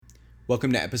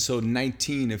Welcome to episode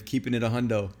 19 of Keeping It a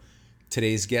Hundo.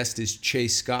 Today's guest is Che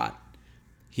Scott.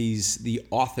 He's the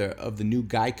author of the new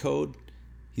Guy Code.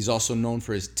 He's also known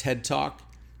for his TED Talk,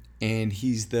 and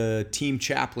he's the team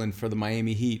chaplain for the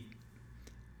Miami Heat.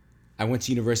 I went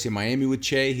to University of Miami with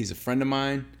Che. He's a friend of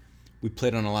mine. We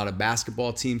played on a lot of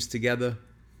basketball teams together.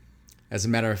 As a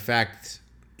matter of fact,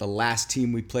 the last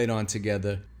team we played on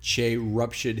together, Che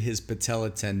ruptured his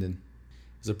patella tendon.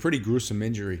 It was a pretty gruesome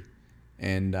injury,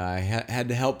 and I had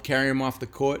to help carry him off the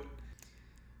court.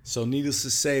 So needless to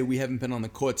say, we haven't been on the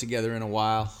court together in a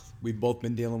while. We've both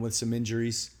been dealing with some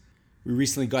injuries. We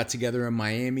recently got together in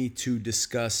Miami to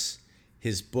discuss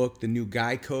his book, The New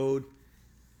Guy Code,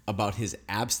 about his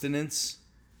abstinence,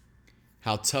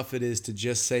 how tough it is to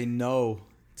just say no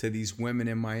to these women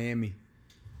in Miami.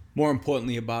 More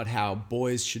importantly, about how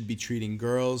boys should be treating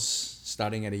girls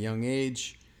starting at a young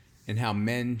age and how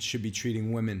men should be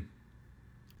treating women.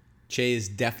 Che is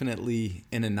definitely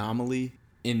an anomaly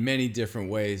in many different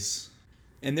ways.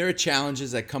 And there are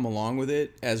challenges that come along with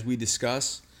it, as we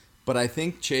discuss. But I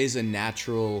think Che's a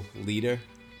natural leader,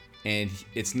 and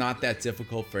it's not that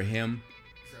difficult for him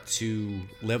to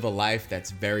live a life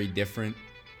that's very different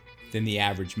than the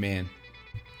average man.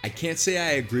 I can't say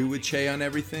I agree with Che on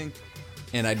everything,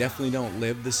 and I definitely don't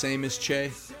live the same as Che,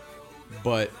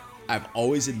 but I've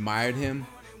always admired him,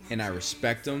 and I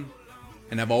respect him.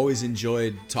 And I've always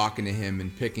enjoyed talking to him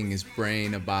and picking his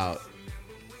brain about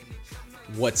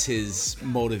what's his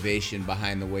motivation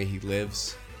behind the way he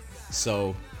lives.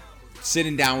 So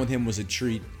sitting down with him was a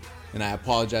treat, and I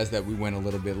apologize that we went a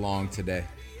little bit long today.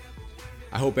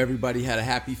 I hope everybody had a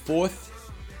happy 4th.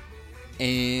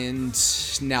 And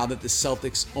now that the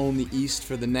Celtics own the East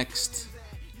for the next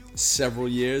several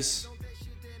years,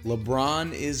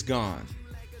 LeBron is gone.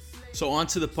 So on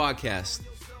to the podcast.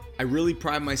 I really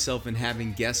pride myself in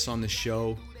having guests on the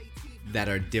show that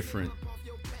are different.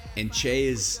 And Che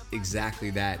is exactly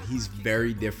that. He's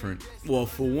very different. Well,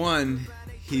 for one,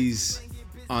 he's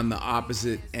on the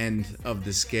opposite end of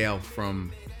the scale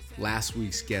from last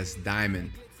week's guest,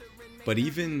 Diamond. But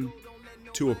even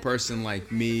to a person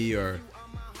like me or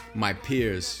my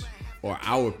peers or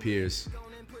our peers,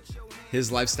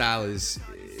 his lifestyle is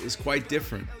quite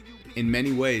different in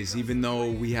many ways, even though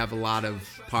we have a lot of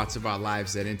parts of our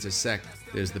lives that intersect.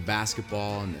 There's the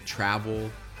basketball and the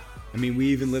travel. I mean, we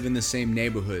even live in the same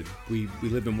neighborhood. We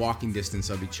live in walking distance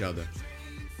of each other.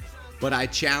 But I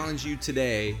challenge you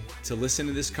today to listen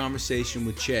to this conversation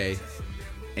with Che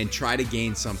and try to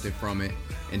gain something from it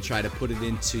and try to put it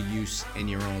into use in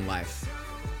your own life.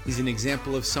 He's an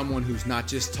example of someone who's not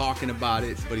just talking about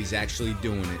it, but he's actually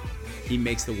doing it. He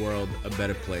makes the world a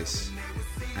better place.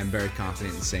 I'm very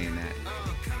confident in saying that.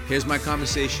 Here's my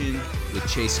conversation with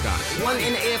Che Scott. 1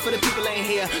 in the air for the people ain't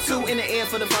here. 2 in the air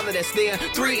for the father that's there.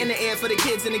 3 in the air for the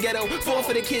kids in the ghetto. 4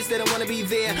 for the kids that don't wanna be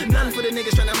there. None for the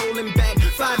niggas trying to hold him back.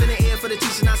 5 in the air for the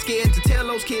teacher not scared to tell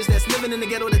those kids that's living in the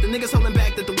ghetto that the niggas holding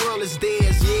back, that the world is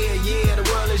theirs. Yeah, the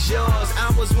world is yours.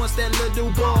 I was once that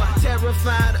little boy,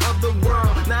 terrified of the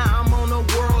world. Now I'm on a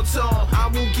world tour. I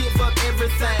will give up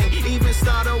everything, even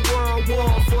start a world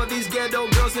war for these ghetto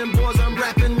girls and boys I'm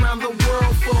rapping around the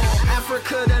world for.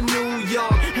 Africa to New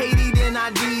York, Haiti then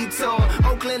I detour,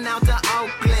 Oakland out to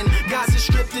Oakland, Gaza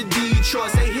Strip to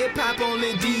Detroit. Say hip hop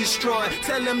only destroy.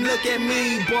 Tell them look at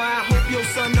me, boy. I hope your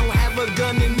son don't have a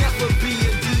gun and never be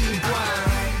a D-boy.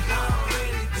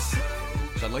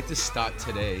 So I'd like to start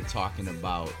today talking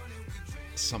about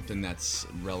something that's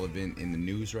relevant in the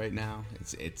news right now.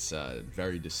 It's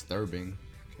very disturbing.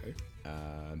 Okay.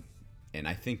 And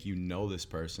I think you know this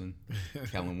person,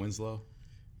 Kellen Winslow.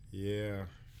 Yeah,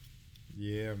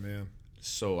 man.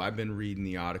 So I've been reading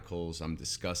the articles. I'm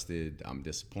disgusted. I'm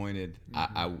disappointed.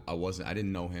 Mm-hmm. I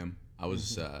didn't know him. I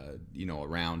was,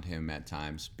 around him at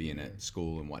times, being at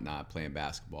school and whatnot, playing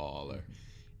basketball or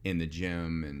in the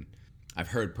gym. And I've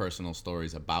heard personal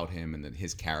stories about him and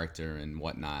his character and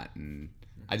whatnot. And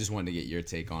I just wanted to get your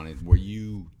take on it. Were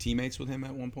you teammates with him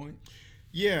at one point?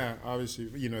 Yeah, obviously,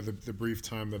 the brief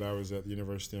time that I was at the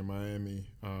University of Miami,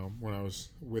 when I was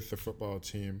with the football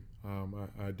team,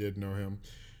 I did know him.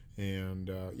 And,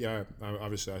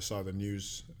 obviously I saw the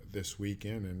news this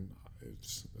weekend, and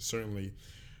it's certainly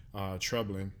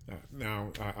troubling.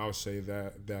 Now, I'll say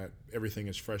that everything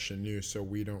is fresh and new, so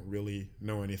we don't really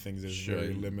know anything. There's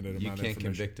very limited amount of information. You can't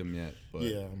convict him yet. But.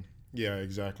 Yeah,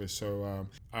 exactly. So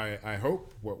I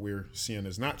hope what we're seeing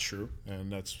is not true,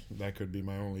 and that could be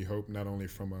my only hope, not only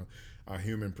from a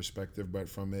human perspective, but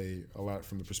from a lot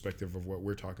from the perspective of what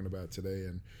we're talking about today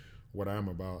and what I'm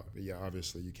about. Yeah,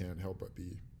 obviously you can't help but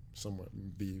be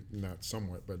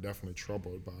definitely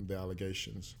troubled by the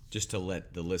allegations. Just to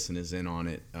let the listeners in on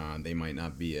it, they might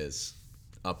not be as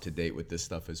up to date with this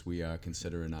stuff as we are,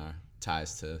 considering our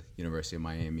ties to University of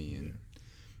Miami. And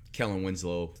Kellen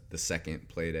Winslow II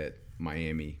played at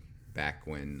Miami back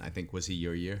when, I think, was he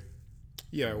your year?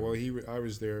 Yeah, well, I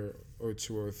was there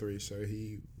 02, 03, so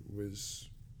he was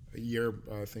a year,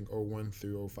 I think, 01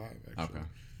 through 05, actually. Okay.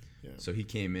 Yeah. So he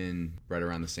came in right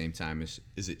around the same time as,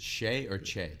 is it Shea or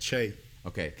Che? Che.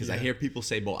 Okay, because I hear people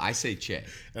say both. I say Che.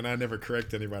 And I never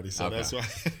correct anybody, so that's why.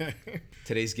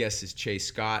 Today's guest is Che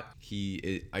Scott.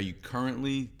 Are you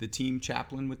currently the team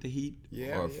chaplain with the Heat?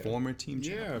 Or former team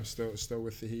chaplain? Yeah, I'm still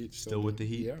with the Heat. Still with the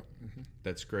Heat? Yeah. Mm-hmm.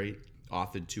 That's great.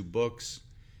 Authored 2 books.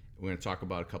 We're going to talk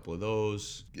about a couple of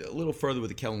those. A little further with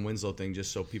the Kellen Winslow thing,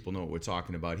 just so people know what we're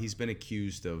talking about. He's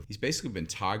basically been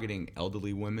targeting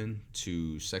elderly women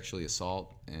to sexually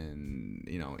assault and,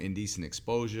 indecent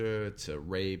exposure, to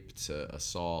rape, to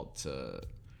assault, to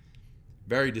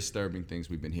very disturbing things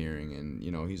we've been hearing.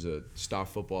 And, he's a star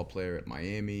football player at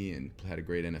Miami and had a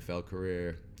great NFL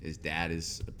career. His dad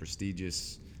is a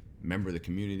prestigious member of the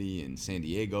community in San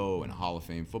Diego and a Hall of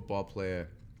Fame football player.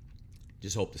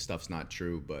 Just hope the stuff's not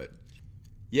true. But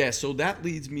yeah, so that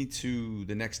leads me to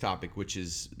the next topic, which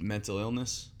is mental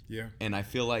illness. Yeah. And I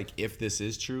feel like if this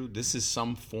is true, this is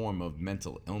some form of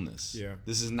mental illness. Yeah.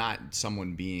 This is not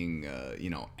someone being,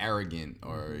 arrogant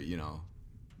or,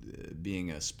 being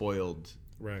a spoiled,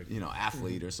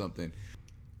 athlete or something.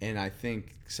 And I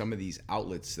think some of these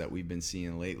outlets that we've been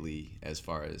seeing lately, as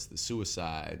far as the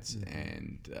suicides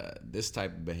and this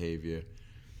type of behavior,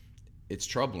 it's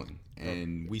troubling.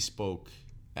 And we spoke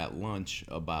at lunch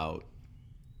about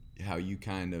how you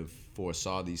kind of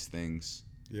foresaw these things.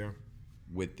 Yeah.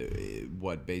 With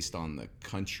based on the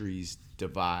country's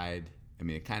divide. I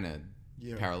mean, it kind of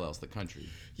parallels the country.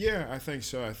 Yeah, I think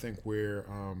so. I think we're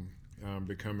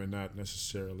becoming not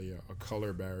necessarily a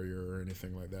color barrier or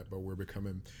anything like that, but we're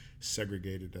becoming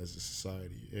segregated as a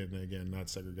society. And again, not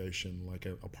segregation like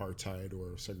apartheid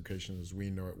or segregation as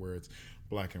we know it, where it's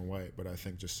black and white, but I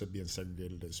think just being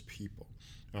segregated as people.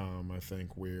 I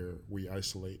think we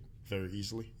isolate very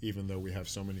easily, even though we have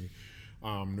so many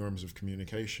norms of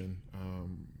communication.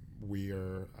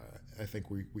 I think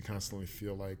we constantly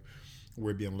feel like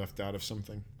we're being left out of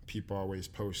something. People always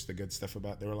post the good stuff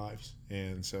about their lives,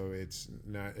 and so it's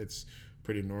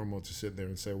pretty normal to sit there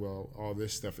and say, well, all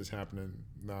this stuff is happening.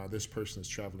 This person is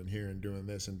traveling here and doing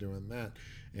this and doing that,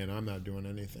 and I'm not doing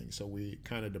anything. So we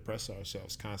kind of depress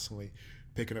ourselves, constantly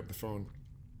picking up the phone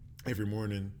every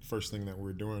morning. First thing that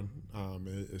we're doing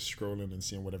is scrolling and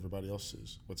seeing what everybody else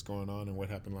is, what's going on and what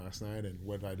happened last night and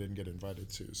what I didn't get invited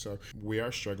to. So we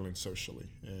are struggling socially,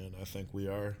 and I think we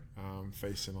are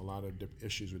facing a lot of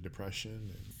issues with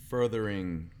depression.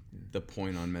 Furthering the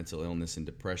point on mental illness and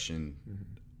depression,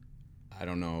 I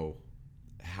don't know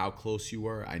how close you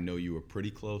were. I know you were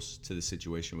pretty close to the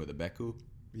situation with Abeku.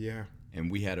 Yeah. And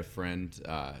we had a friend,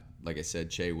 like I said,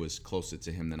 Che was closer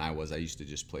to him than I was. I used to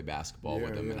just play basketball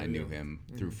with him, and I knew him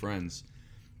through friends.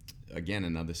 Again,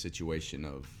 another situation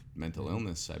of mental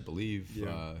illness, I believe.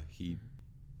 Yeah. He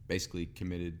basically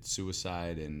committed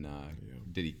suicide, and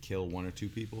did he kill 1 or 2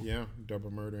 people? Yeah,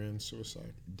 double murder and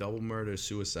suicide. Double murder,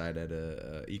 suicide at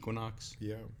a Equinox?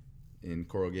 Yeah. In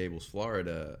Coral Gables,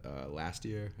 Florida, last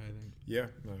year, I think. Yeah,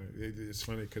 it's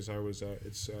funny because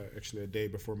it's actually a day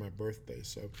before my birthday,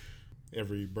 so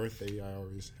every birthday I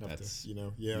always have to,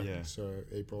 so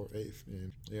April 8th.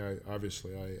 And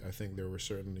obviously I think there were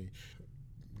certainly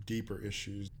deeper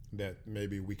issues that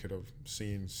maybe we could have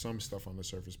seen some stuff on the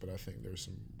surface, but I think there's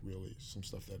some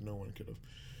stuff that no one could have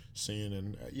seen.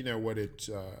 And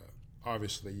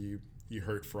obviously you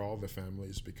hurt for all the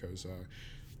families because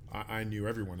I knew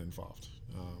everyone involved.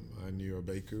 I knew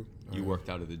Abeku. You worked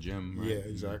out of the gym, right? Yeah,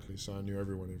 exactly. So I knew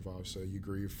everyone involved. So you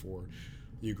grieve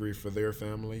for their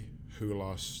family who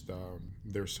lost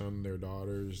their son, their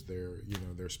daughters,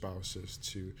 their spouses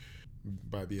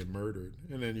by being murdered,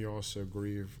 and then you also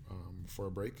grieve for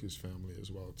Abeku's family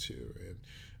as well too,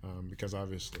 and because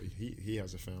obviously he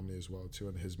has a family as well too,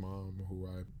 and his mom, who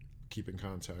I keep in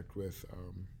contact with.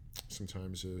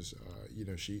 Sometimes is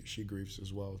she grieves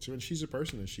as well too, and she's a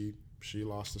person, and she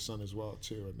lost a son as well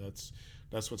too, and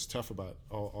that's what's tough about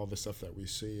all the stuff that we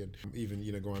see. And even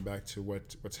going back to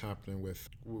what's happening with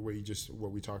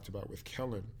what we talked about with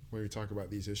Kellen, when we talk about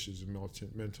these issues of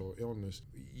mental illness,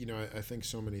 I think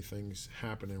so many things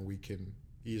happen, and we can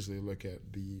easily look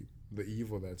at the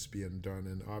evil that's being done,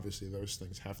 and obviously those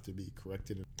things have to be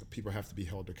corrected, and people have to be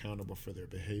held accountable for their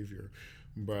behavior.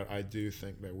 But I do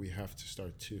think that we have to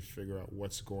start to figure out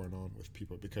what's going on with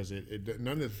people, because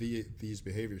none of these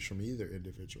behaviors from either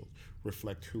individual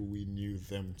reflect who we knew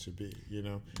them to be,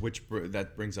 Which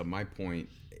that brings up my point.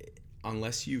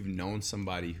 Unless you've known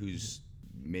somebody who's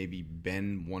maybe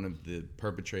been one of the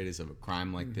perpetrators of a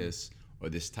crime like this or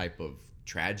this type of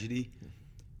tragedy,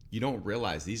 you don't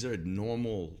realize these are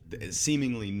normal,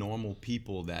 seemingly normal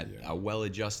people that are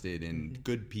well-adjusted and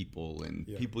good people and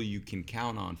people you can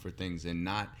count on for things, and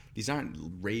these aren't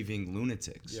raving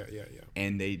lunatics.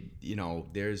 And they,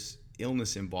 there's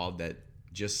illness involved that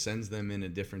just sends them in a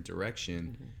different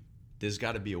direction. There's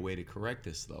got to be a way to correct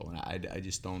this, though, and I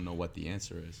just don't know what the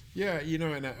answer is. Yeah,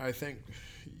 and I think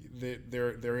that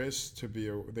there has to be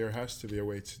a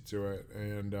way to do it,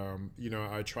 and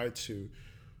I try to,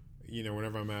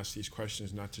 whenever I'm asked these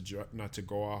questions, not to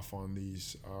go off on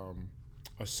these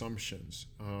assumptions,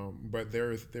 but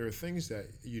there are things that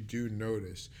you do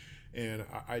notice, and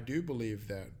I do believe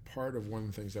that part of one of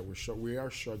the things that we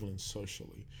are struggling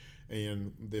socially,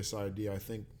 and this idea, I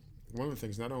think. One of the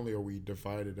things, not only are we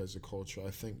divided as a culture, I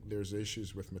think there's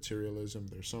issues with materialism.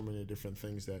 There's so many different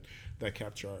things that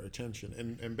capture our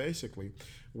attention. And basically,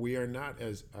 we are not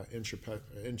as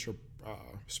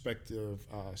introspective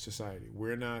society.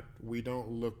 We don't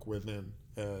look within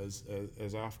as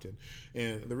often.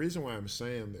 And the reason why I'm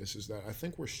saying this is that I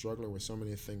think we're struggling with so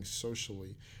many things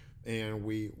socially. And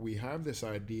we have this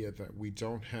idea that we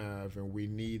don't have, and we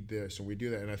need this, and we do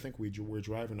that, and I think we're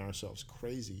driving ourselves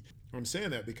crazy. I'm saying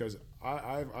that because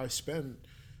I spend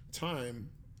time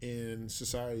in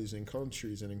societies and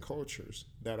countries and in cultures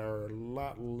that are a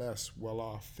lot less well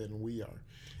off than we are,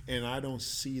 and I don't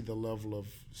see the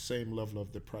same level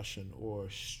of depression or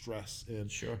stress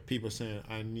and people saying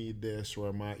I need this, or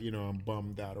I'm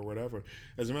bummed out or whatever.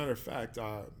 As a matter of fact,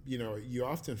 you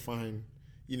often find.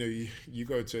 You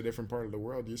go to a different part of the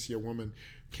world, you see a woman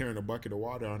carrying a bucket of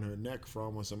water on her neck for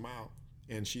almost a mile,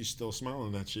 and she's still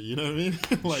smiling at you. You know what I mean?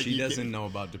 Like she doesn't know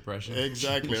about depression.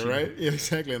 Exactly, right?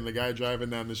 Exactly. And the guy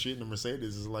driving down the street in a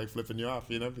Mercedes is like flipping you off,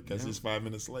 because he's 5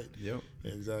 minutes late. Yep.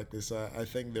 Exactly. So I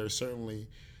think there's certainly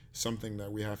something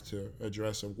that we have to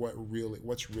address of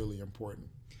what's really important.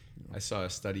 I saw a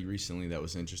study recently that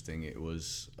was interesting. It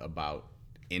was about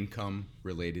income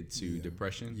related to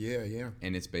depression.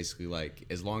 And it's basically like,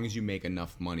 as long as you make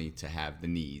enough money to have the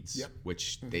needs,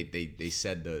 which they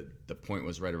said the point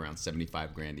was right around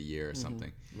 75 grand a year or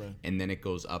something. Right. And then it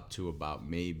goes up to about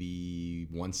maybe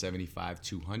 175,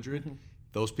 200.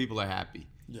 Those people are happy.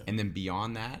 And then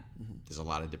beyond that, there's a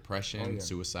lot of depression,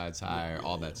 suicides higher,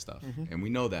 all that stuff. And we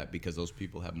know that because those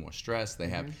people have more stress. They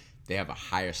have a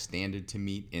higher standard to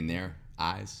meet in their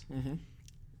eyes.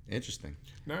 Interesting.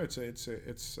 No, it's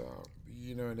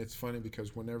and it's funny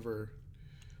because whenever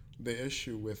the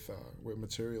issue with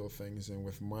material things and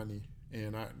with money,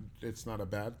 and it's not a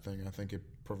bad thing. I think it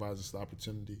provides us the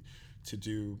opportunity to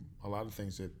do a lot of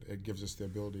things. It gives us the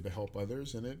ability to help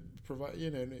others, and it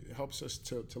and it helps us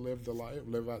to live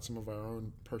out some of our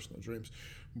own personal dreams.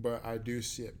 But I do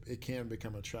see it can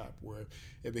become a trap where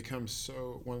it becomes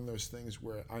one of those things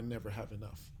where I never have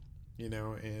enough.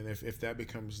 And if that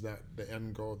becomes the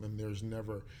end goal, then there's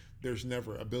never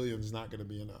 $1 billion's not going to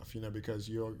be enough, because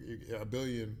you're $1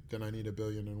 billion, then I need $1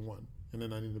 billion and one, and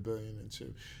then I need $1 billion and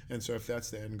two, and so if that's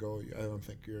the end goal, I don't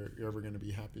think you're ever going to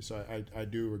be happy. So I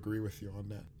do agree with you on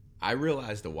that. I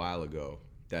realized a while ago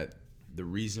that the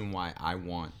reason why I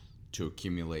want to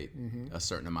accumulate a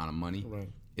certain amount of money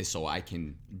is so I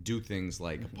can do things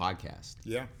like a podcast.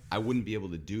 Yeah. I wouldn't be able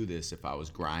to do this if I was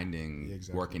grinding,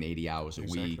 working 80 hours a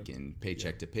week and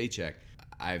paycheck to paycheck.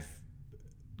 I've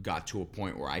got to a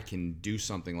point where I can do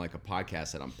something like a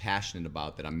podcast that I'm passionate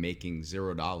about, that I'm making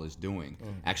 $0 doing,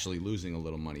 actually losing a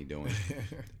little money doing.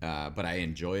 But I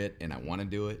enjoy it and I want to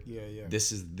do it.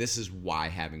 This is why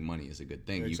having money is a good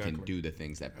thing. Exactly. You can do the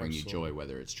things that bring you joy,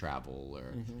 whether it's travel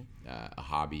or a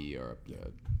hobby or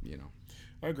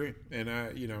I agree, and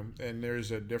and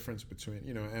there's a difference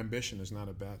between, ambition is not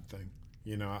a bad thing.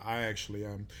 I actually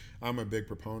I'm a big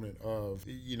proponent of,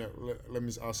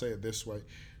 I'll say it this way.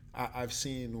 I've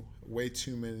seen way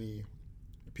too many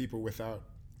people without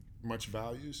much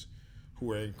values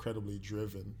who are incredibly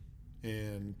driven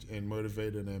and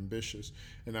motivated and ambitious,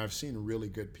 and I've seen really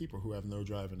good people who have no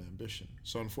drive and ambition.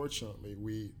 So unfortunately,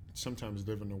 we sometimes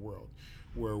live in a world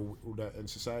where and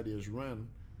society is run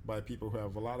by people who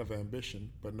have a lot of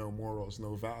ambition but no morals,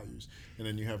 no values, and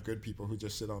then you have good people who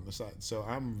just sit on the side. So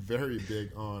I'm very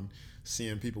big on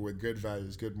seeing people with good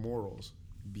values, good morals,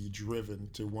 be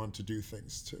driven to want to do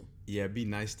things too. Yeah, it'd be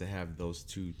nice to have those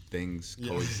two things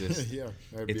coexist.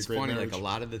 That'd be it's a great funny, marriage. like a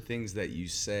lot of the things that you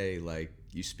say, like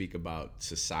you speak about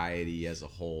society as a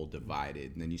whole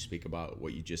divided, and then you speak about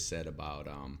what you just said about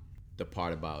the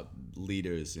part about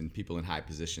leaders and people in high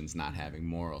positions not having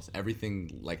morals.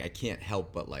 Everything, like I can't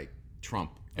help but like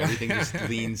Trump. Everything just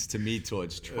leans to me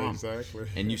towards Trump. Exactly.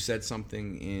 And you said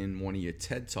something in one of your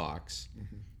TED Talks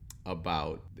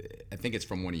about, I think it's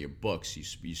from one of your books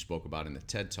you spoke about in the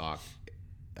TED Talk,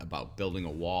 about building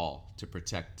a wall to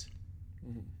protect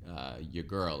your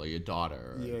girl or your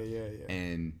daughter. Yeah.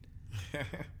 And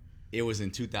it was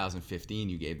in 2015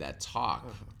 you gave that talk.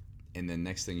 And then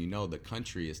next thing you know, the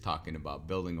country is talking about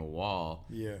building a wall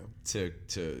to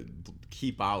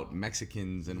keep out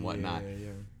Mexicans and whatnot. Yeah.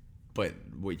 But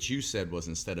what you said was,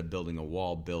 instead of building a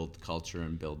wall, build culture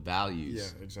and build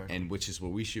values. Yeah, exactly. And which is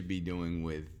what we should be doing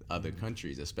with other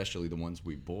countries, especially the ones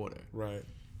we border. Right.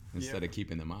 Instead of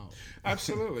keeping them out.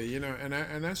 Absolutely. You know,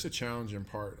 and that's the challenging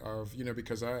part of, you know,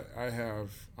 because I have,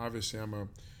 obviously I'm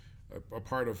a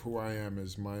part of who I am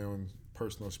is my own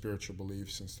personal spiritual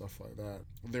beliefs and stuff like that.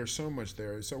 There's so much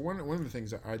there. So one of the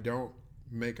things that I don't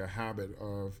make a habit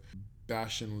of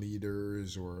bashing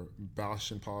leaders or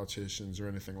bashing politicians or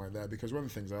anything like that, because one of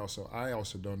the things I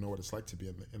also don't know what it's like to be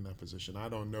in that position. I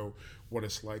don't know what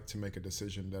it's like to make a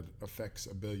decision that affects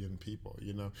 1 billion people,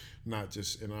 you know, not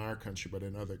just in our country but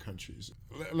in other countries.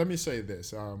 Let me say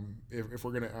this, if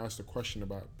we're going to ask the question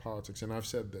about politics, and I've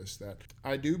said this, that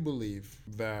I do believe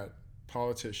that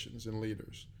politicians and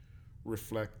leaders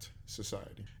reflect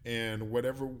society, and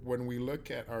when we look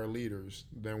at our leaders,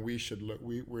 then we should look,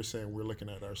 we're saying we're looking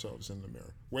at ourselves in the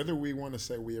mirror, whether we want to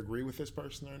say we agree with this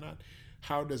person or not.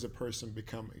 How does a person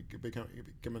become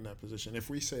in that position? If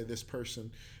we say this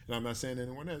person, and I'm not saying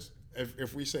anyone else,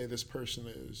 if we say this person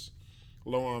is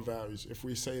low on values, if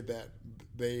we say that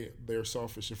they're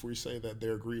selfish, if we say that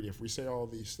they're greedy, if we say all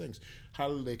these things, how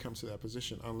do they come to that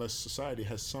position unless society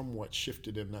has somewhat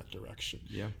shifted in that direction?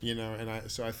 Yeah. You know,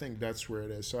 and so I think that's where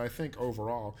it is. So I think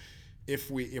overall, if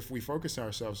we focus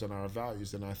ourselves on our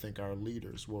values, then I think our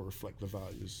leaders will reflect the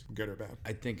values, good or bad.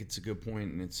 I think it's a good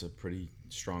point, and it's a pretty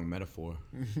strong metaphor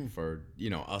for, you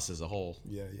know, us as a whole.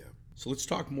 Yeah. So let's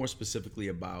talk more specifically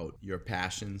about your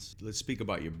passions. Let's speak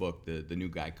about your book, the New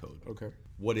Guy Code. Okay.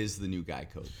 What is the New Guy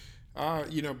Code?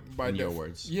 You know, in your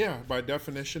words. Yeah, by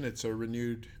definition, it's a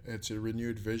renewed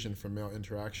vision for male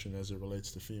interaction as it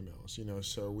relates to females. You know,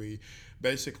 so we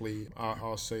basically,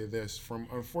 I'll say this: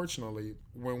 unfortunately,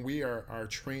 when we are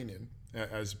training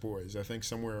as boys, I think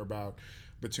somewhere about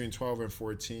between 12 and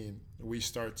 14, we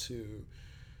start to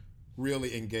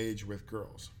really engage with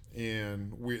girls,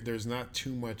 and there's not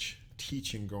too much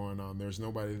teaching going on. There's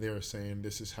nobody there saying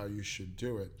this is how you should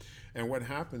do it. And what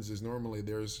happens is normally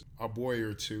there's a boy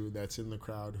or two that's in the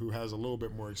crowd who has a little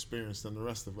bit more experience than the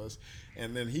rest of us,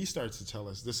 and then he starts to tell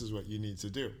us this is what you need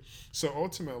to do. So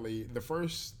ultimately, the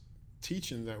first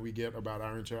teaching that we get about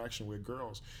our interaction with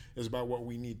girls is about what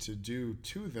we need to do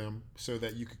to them so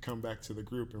that you could come back to the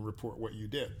group and report what you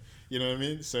did. You know what I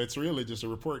mean? So it's really just a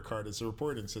report card. It's a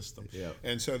reporting system. Yeah.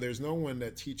 And so there's no one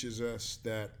that teaches us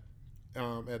that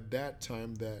at that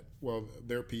time that, well,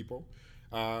 they're people,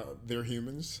 they're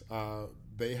humans,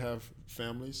 they have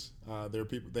families, they're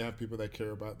people, they have people that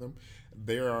care about them.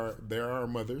 There are our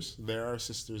mothers, there are our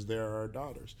sisters, there are our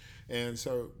daughters. And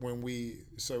so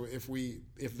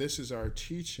if this is our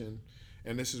teaching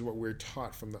and this is what we're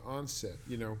taught from the onset,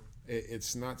 you know,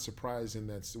 it's not surprising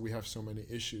that we have so many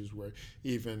issues where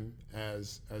even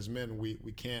as men we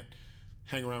can't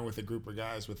hang around with a group of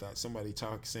guys without somebody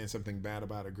saying something bad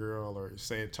about a girl or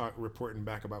reporting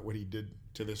back about what he did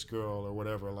to this girl or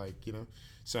whatever, like, you know.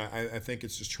 So I think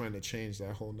it's just trying to change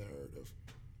that whole narrative,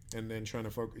 and then trying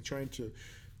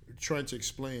to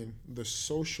explain the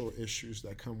social issues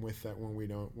that come with that when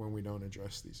we don't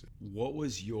address these. What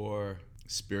was your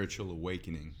spiritual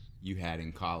awakening you had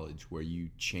in college where you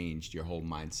changed your whole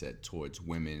mindset towards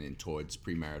women and towards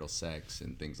premarital sex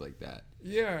and things like that?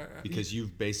 Yeah. Because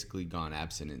you've basically gone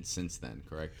abstinent since then,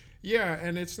 correct? Yeah,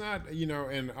 and it's not, you know,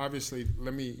 and obviously,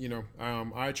 let me, you know,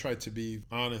 I try to be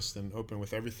honest and open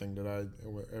with everything that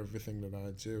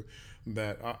I do.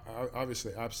 That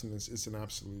obviously abstinence is an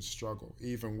absolute struggle,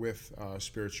 even with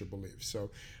spiritual beliefs.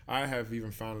 So I have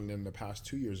even found it in the past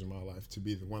 2 years of my life to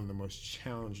be one of the most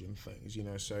challenging things, you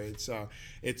know. So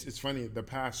it's funny. The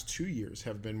past 2 years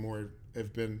have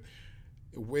been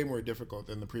way more difficult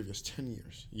than the previous 10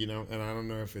 years, you know, and I don't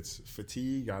know if it's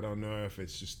fatigue, I don't know if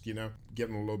it's just, you know,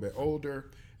 getting a little bit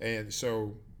older. And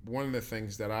so one of the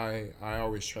things that I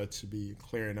always try to be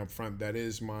clear and upfront, that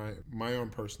is my own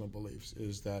personal beliefs,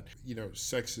 is that, you know,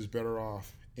 sex is better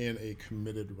off in a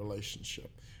committed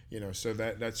relationship, you know. So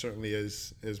that certainly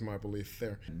is my belief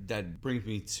there. That brings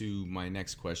me to my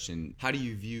next question. How do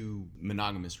you view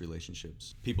monogamous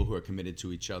relationships? People who are committed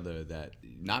to each other, that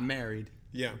not married,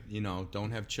 yeah, you know,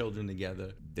 don't have children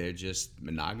together. They're just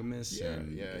monogamous,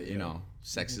 you know,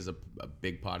 sex is a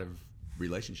big part of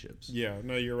relationships. Yeah,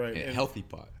 no, you're right. And healthy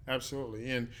part. Absolutely.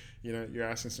 And, you're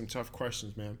asking some tough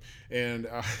questions, man. And,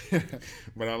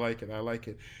 but I like it.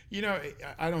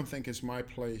 I don't think it's my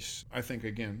place. I think,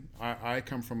 again, I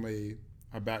come from a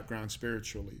background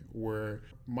spiritually where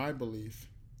my belief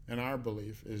and our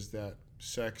belief is that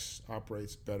sex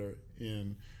operates better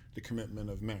in the commitment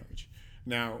of marriage.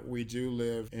 Now, we do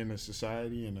live in a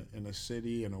society, in a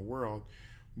city, in a world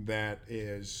that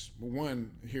is,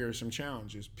 here are some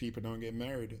challenges. People don't get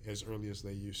married as early as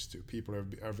they used to. People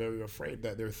are very afraid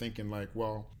that they're thinking like,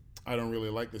 well, I don't really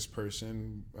like this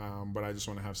person, but I just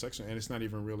want to have sex. And it's not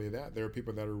even really that. There are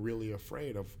people that are really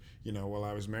afraid of, well,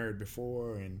 I was married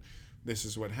before and this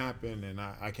is what happened and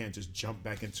I can't just jump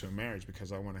back into a marriage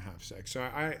because I want to have sex. So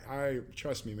I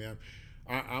trust me, man.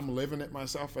 I'm living it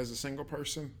myself as a single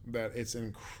person, that it's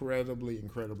incredibly,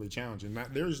 incredibly challenging.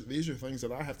 These are things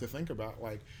that I have to think about,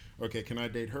 like, okay, can I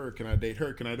date her? Can I date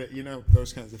her? Can I date,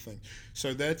 those kinds of things.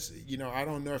 So that's, I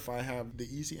don't know if I have the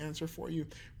easy answer for you,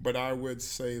 but I would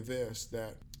say this,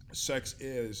 that sex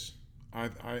is,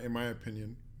 in my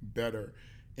opinion, better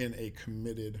in a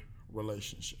committed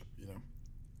relationship,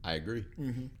 I agree.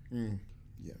 Mm-hmm.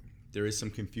 Yeah. There is some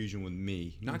confusion with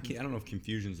me. I don't know if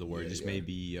confusion is the word. Just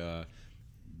maybe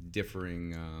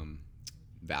differing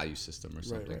value system or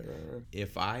something. Right.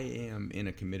 If I am in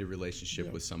a committed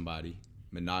relationship with somebody,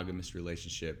 monogamous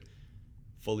relationship,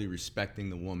 fully respecting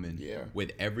the woman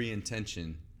with every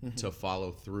intention to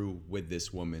follow through with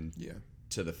this woman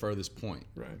to the furthest point.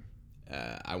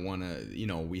 Right. I want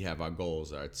to, we have our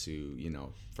goals are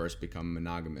to, first become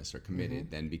monogamous or committed,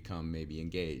 then become maybe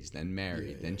engaged, then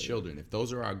married, then children. If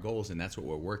those are our goals and that's what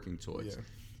we're working towards,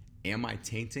 am I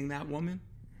tainting that woman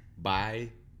by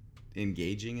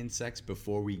engaging in sex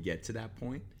before we get to that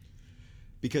point?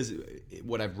 Because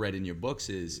what I've read in your books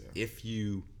is if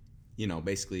you,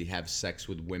 basically have sex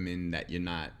with women that you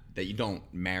don't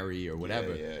marry or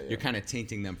whatever, you're kind of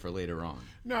tainting them for later on.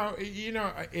 No,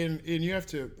 and you have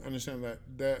to understand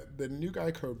that the new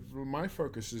guy code, my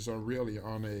focus is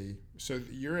so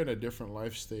you're in a different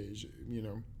life stage,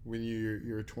 when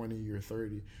you're 20, you're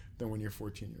 30 than when you're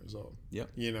 14 years old. Yep.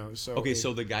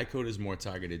 So the guy code is more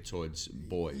targeted towards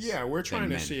boys. Yeah, we're trying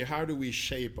to see how do we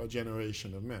shape a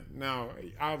generation of men. Now,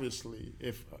 obviously,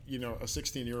 if a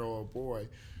 16-year-old boy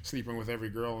sleeping with every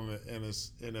girl in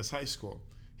his high school,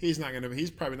 he's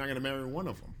probably not gonna marry one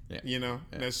of them,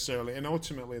 necessarily. And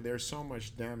ultimately, there's so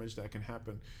much damage that can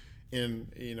happen in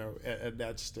at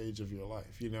that stage of your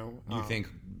life. You think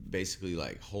basically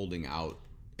like holding out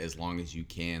as long as you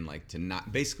can, like to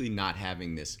not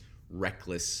having this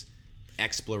reckless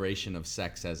exploration of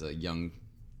sex as a young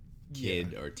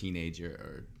kid or teenager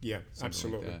or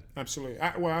absolutely like that. Absolutely.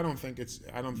 I don't think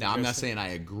now I'm not saying I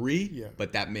agree,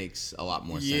 but that makes a lot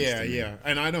more sense to me.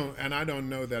 And I don't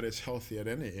know that it's healthy at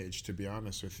any age, to be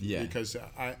honest with you, because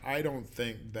I don't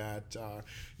think that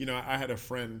I had a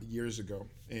friend years ago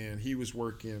and he was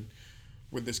working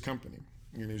with this company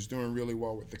and he was doing really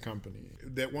well with the company.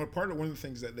 That one of the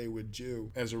things that they would do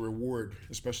as a reward,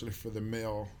 especially for the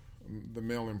male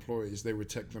employees, they would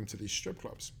take them to these strip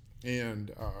clubs.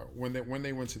 And when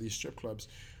they went to these strip clubs,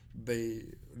 they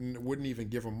wouldn't even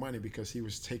give him money because he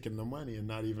was taking the money and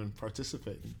not even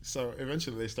participating. So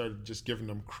eventually they started just giving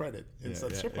them credit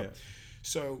instead of strip club.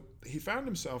 So he found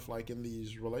himself like in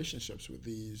these relationships with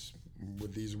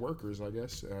these workers, I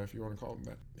guess, if you want to call them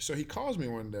that. So he calls me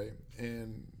one day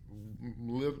and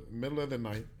middle of the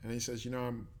night, and he says,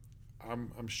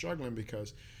 I'm struggling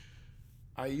because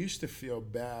I used to feel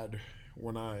bad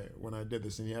when I did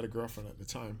this, and he had a girlfriend at the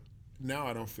time. Now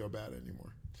I don't feel bad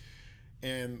anymore.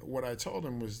 And what I told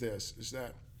him was this, is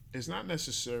that it's not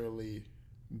necessarily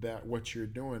that what you're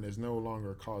doing is no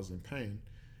longer causing pain.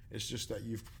 It's just that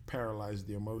you've paralyzed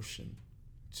the emotion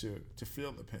to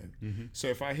feel the pain. Mm-hmm. So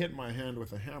if I hit my hand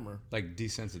with a hammer... Like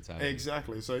desensitizing.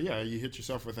 Exactly. So you hit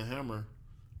yourself with a hammer.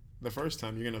 The first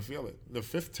time you're going to feel it. The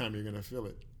fifth time you're going to feel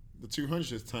it. The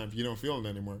 200th time you don't feel it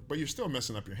anymore, but you're still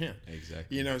messing up your hand.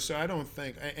 Exactly. So I don't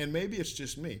think, and maybe it's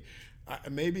just me.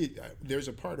 Maybe there's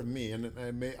a part of me, and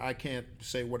I can't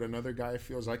say what another guy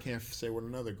feels. I can't say what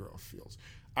another girl feels.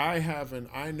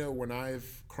 I know when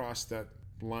I've crossed that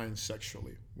line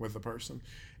sexually with a person,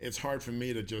 it's hard for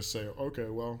me to just say, okay,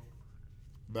 well,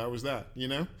 that was that,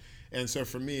 And so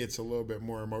for me, it's a little bit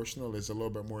more emotional. It's a little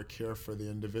bit more care for the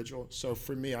individual. So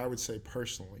for me, I would say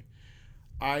personally,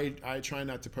 I try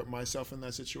not to put myself in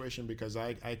that situation because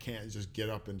I can't just get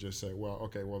up and just say, well,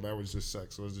 okay, well, that was just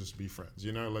sex. Let's just be friends.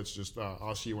 Let's just,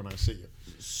 I'll see you when I see you.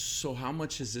 So how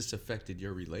much has this affected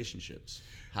your relationships?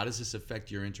 How does this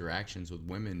affect your interactions with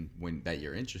women that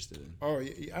you're interested in? Oh,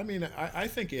 I mean, I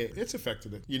think it's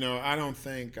affected it. I don't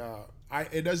think,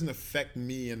 it doesn't affect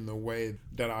me in the way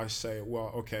that I say,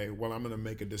 well, okay, well, I'm going to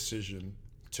make a decision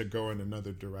to go in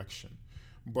another direction.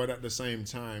 But at the same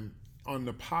time, on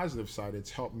the positive side, it's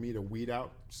helped me to weed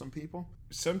out some people.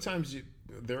 Sometimes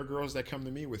there are girls that come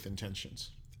to me with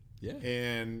intentions. Yeah.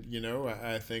 And,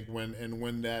 I think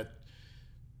when that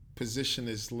position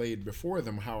is laid before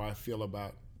them, how I feel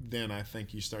about, then I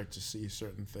think you start to see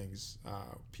certain things,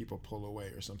 people pull away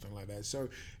or something like that. So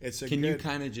it's Can you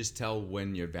kind of just tell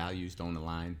when your values don't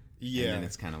align? Yeah. And then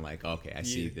it's kind of like, okay, I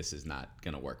see this is not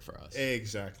going to work for us.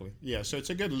 Exactly. Yeah. So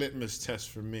it's a good litmus test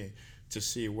for me to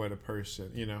see what a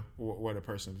person, what a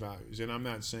person values. And I'm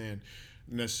not saying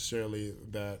necessarily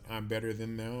that I'm better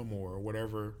than them or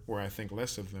whatever, or I think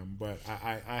less of them, but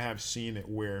I have seen it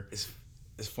where...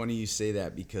 It's funny you say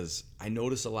that because I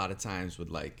notice a lot of times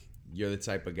with like, you're the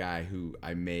type of guy who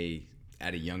I may,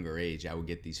 at a younger age, I would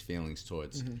get these feelings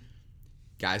towards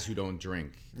guys who don't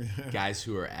drink, guys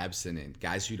who are abstinent,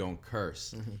 guys who don't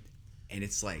curse. And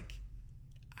it's like,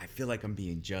 I feel like I'm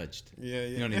being judged. Yeah.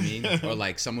 You know what I mean? Or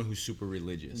like someone who's super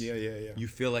religious. Yeah. You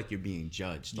feel like you're being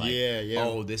judged. Like,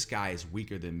 oh, this guy is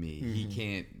weaker than me. He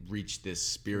can't reach this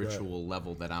spiritual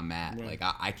level that I'm at. Right. Like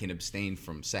I can abstain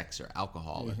from sex or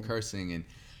alcohol or cursing. And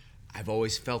I've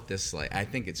always felt this, like, I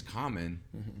think it's common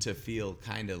to feel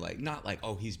kind of like, not like,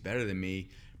 oh, he's better than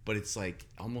me, but it's like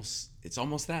it's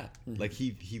almost that. Like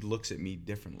he looks at me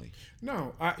differently.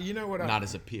 No, not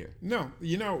as a peer. No,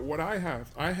 what I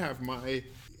have my,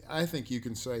 I think you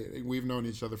can say we've known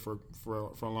each other for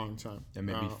a long time. Yeah,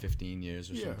 maybe 15 years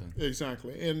or something. Yeah,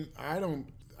 exactly. And I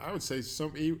would say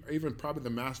even probably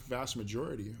the vast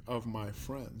majority of my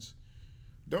friends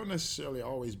don't necessarily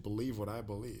always believe what I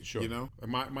believe. Sure.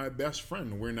 My best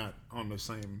friend, we're not on the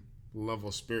same level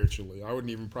spiritually. I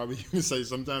wouldn't even probably even say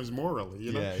sometimes morally.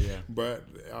 Yeah. But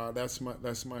that's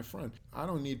my friend. I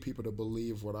don't need people to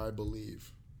believe what I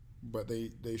believe, but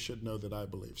they should know that I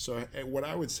believe. So what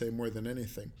I would say more than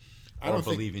anything, I don't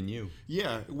believe in you.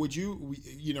 Yeah. Would you?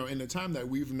 In the time that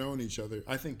we've known each other,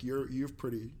 I think you're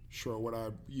pretty sure what I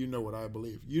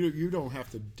believe. You don't have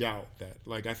to doubt that.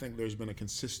 Like I think there's been a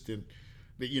consistent.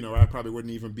 I probably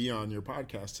wouldn't even be on your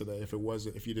podcast today if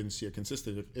you didn't see a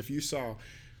consistent. If you saw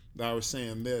that I was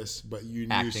saying this, but you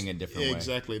knew acting a different way.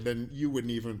 Exactly, then we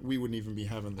wouldn't even be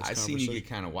having this conversation. I seen you get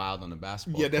kind of wild on the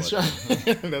basketball. Yeah, that's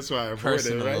right. That's why I avoided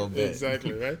it, right? A little bit.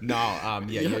 Exactly, right? No,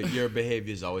 your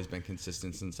behavior has always been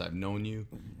consistent since I've known you.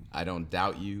 I don't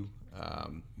doubt you.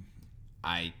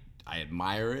 I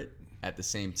admire it. At the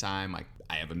same time,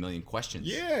 I have a million questions.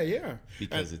 Yeah.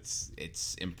 Because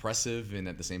it's impressive and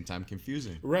at the same time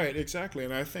confusing. Right, exactly.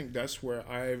 And I think that's where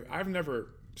I've never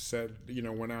said,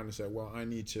 went out and said, well, I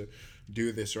need to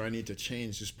do this or I need to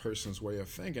change this person's way of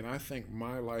thinking. I think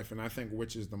my life, and I think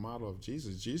which is the model of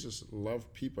Jesus. Jesus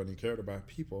loved people and he cared about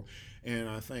people. And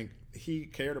I think he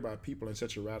cared about people in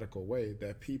such a radical way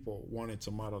that people wanted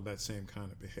to model that same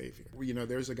kind of behavior.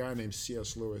 There's a guy named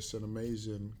C.S. Lewis, an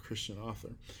amazing Christian author.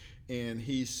 And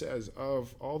he says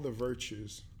of all the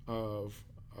virtues of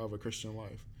a Christian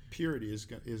life, purity is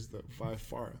by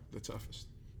far the toughest.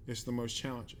 It's the most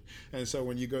challenging. And so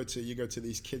when you go to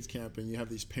these kids camp and you have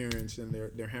these parents and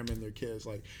they're hammering their kids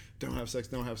like, don't have sex,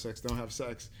 don't have sex, don't have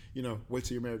sex. Wait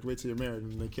till you're married.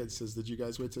 And the kid says, did you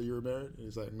guys wait till you were married? And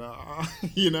he's like, nah.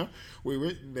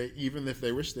 Even if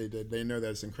they wish they did, they know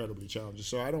that's incredibly challenging.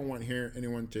 So I don't want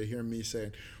anyone to hear me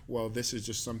saying, well, this is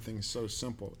just something so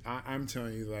simple. I'm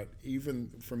telling you that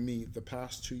even for me, the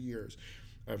past 2 years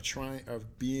of trying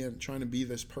to be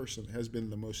this person has been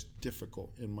the most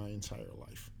difficult in my entire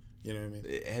life. You know what I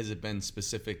mean? Has it been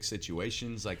specific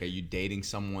situations? Like, are you dating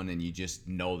someone and you just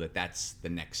know that that's the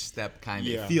next step? Kind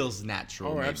of, it feels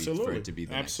natural maybe for it to be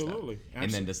the next step. Absolutely.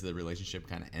 And then does the relationship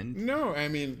kind of end? No, I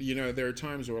mean, there are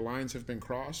times where lines have been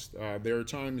crossed. There are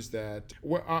times that,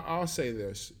 I'll say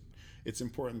this. It's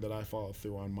important that I follow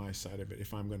through on my side of it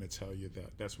if I'm going to tell you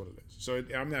that that's what it is. So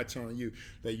I'm not telling you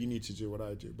that you need to do what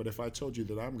I do. But if I told you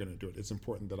that I'm going to do it, it's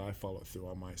important that I follow through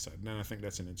on my side. And I think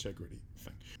that's an integrity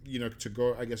thing.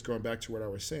 Going back to what I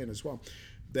was saying as well,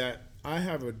 that I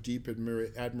have a deep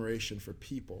admiration for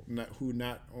people who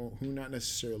not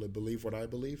necessarily believe what I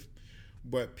believe,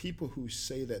 but people who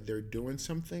say that they're doing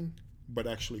something but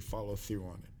actually follow through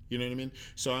on it. You know what I mean?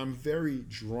 So I'm very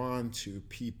drawn to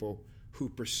people who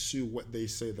pursue what they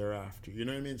say they're after. You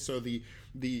know what I mean? So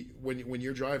when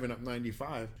you're driving up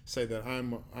 95, say that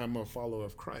I'm a follower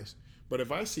of Christ. But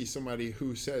if I see somebody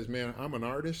who says, man, I'm an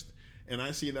artist, and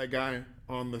I see that guy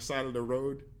on the side of the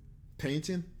road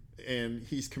painting, and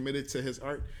he's committed to his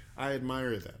art, I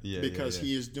admire that, because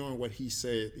he is doing what he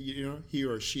said. He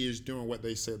or she is doing what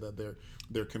they say that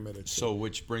they're committed to. So,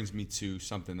 which brings me to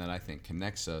something that I think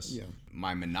connects us.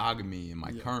 My monogamy in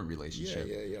my current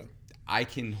relationship. I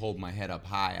can hold my head up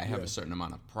high. I have a certain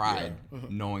amount of pride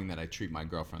knowing that I treat my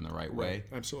girlfriend the right way.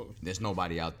 Absolutely. There's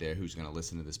nobody out there who's going to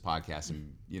listen to this podcast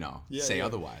and say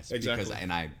otherwise. Exactly. Because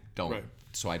I don't.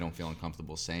 So I don't feel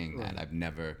uncomfortable saying that. I've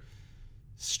never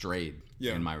strayed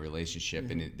in my relationship,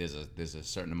 and there's a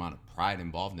certain amount of pride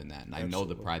involved in that, and I know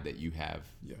the pride that you have.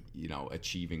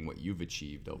 Achieving what you've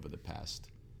achieved over the past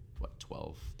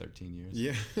 12, 13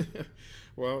 years.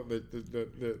 Well,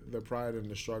 the pride and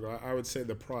the struggle. I would say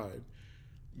the pride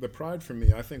for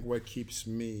me, I think what keeps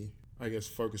me, I guess,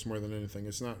 focused more than anything,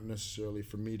 it's not necessarily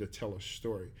for me to tell a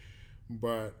story,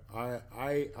 but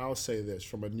I'll say this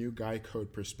from a new guy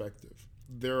code perspective.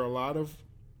 There are a lot of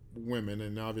women,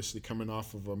 and obviously coming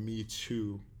off of a Me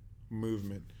Too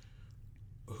movement,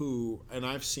 who, and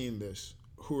I've seen this,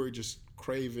 who are just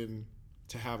craving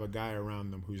to have a guy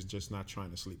around them who's just not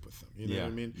trying to sleep with them. You know what I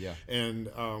mean? Yeah. And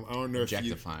I don't know if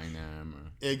objectifying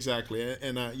them. Exactly.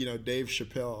 And Dave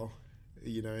Chappelle,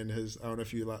 in his, I don't know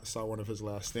if you saw one of his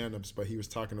last stand-ups, but he was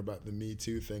talking about the Me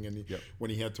Too thing, and when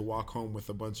he had to walk home with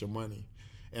a bunch of money.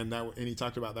 And he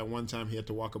talked about that one time he had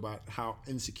to walk about how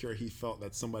insecure he felt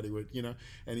that somebody would,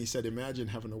 and he said, imagine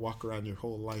having to walk around your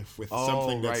whole life with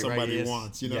something that somebody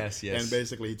wants, Yes. And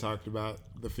basically he talked about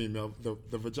the female,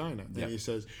 the vagina. And he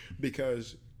says,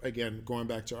 because again, going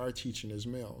back to our teaching as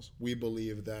males, we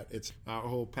believe that it's our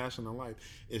whole passion in life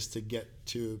is to get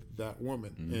to that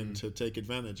woman and to take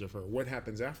advantage of her. What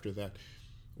happens after that?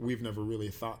 We've never really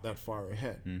thought that far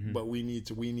ahead, but we need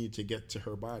to get to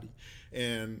her body.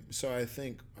 And so I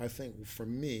think for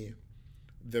me,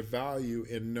 the value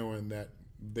in knowing that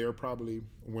there are probably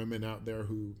women out there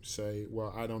who say,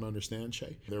 well, I don't understand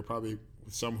Che. There are probably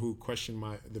some who question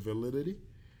the validity.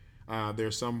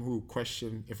 There's some who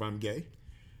question if I'm gay.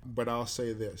 But I'll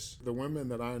say this, the women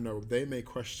that I know, they may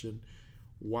question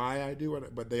why I do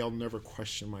it, but they'll never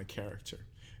question my character.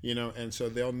 And so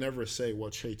they'll never say, well,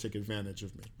 Che took advantage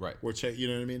of me. Right. Well, Che, you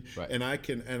know what I mean? Right. And I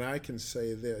can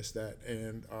say this, that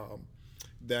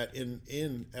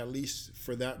in at least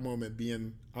for that moment,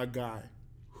 being a guy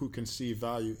who can see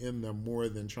value in them more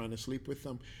than trying to sleep with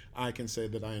them, I can say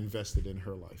that I invested in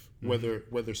her life,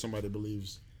 whether somebody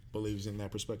believes in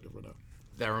that perspective or not.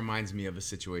 That reminds me of a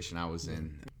situation I was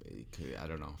in, I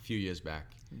don't know, a few years back.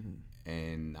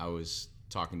 And I was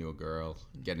talking to a girl,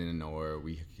 getting to know her.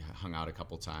 We hung out a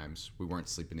couple times. We weren't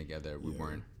sleeping together. We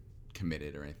weren't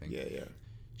committed or anything.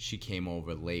 She came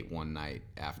over late one night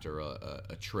after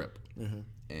a trip.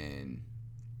 And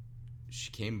she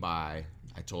came by.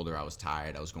 I told her I was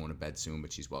tired. I was going to bed soon,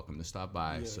 but she's welcome to stop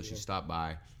by. She stopped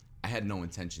by. I had no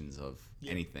intentions of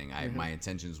anything. My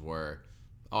intentions were,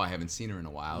 I haven't seen her in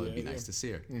a while. It'd be nice to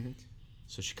see her.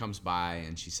 So she comes by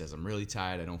and she says, I'm really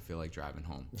tired. I don't feel like driving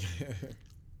home.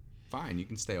 Fine, you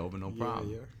can stay over, no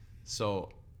problem. So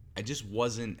I just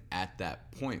wasn't at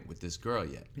that point with this girl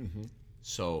yet.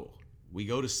 So we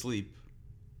go to sleep,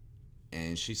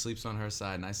 and she sleeps on her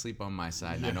side, and I sleep on my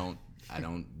side, and I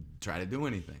don't try to do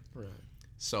anything. Right.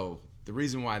 So the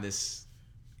reason why this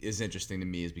is interesting to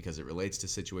me is because it relates to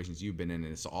situations you've been in,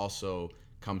 and it also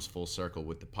comes full circle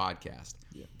with the podcast.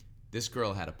 This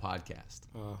girl had a podcast.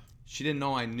 She didn't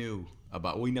know I knew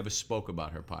about. We never spoke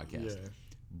about her podcast.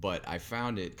 But I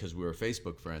found it because we were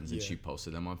Facebook friends, and she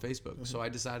posted them on Facebook. So I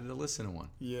decided to listen to one.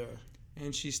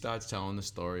 And she starts telling the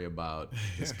story about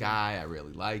this guy. I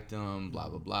really liked him, blah,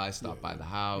 blah, blah. I stopped by the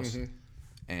house.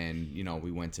 And,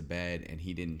 we went to bed, and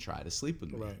he didn't try to sleep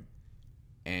with me. Right.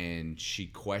 And she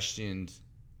questioned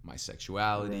my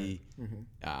sexuality.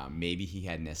 Maybe he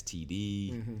had an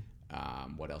STD.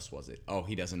 What else was it? Oh,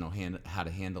 he doesn't know how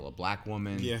to handle a black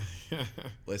woman.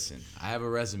 Listen, I have a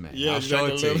resume. I'll show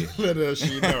it to you. Little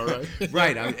she know, right?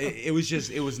 Right. It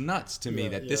was nuts to me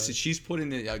that this is, she's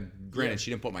putting it, granted,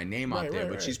 she didn't put my name out there,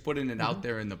 but she's putting it out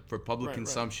there for public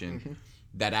consumption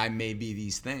that I may be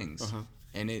these things.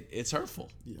 And it's hurtful.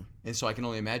 And so I can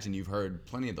only imagine you've heard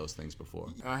plenty of those things before.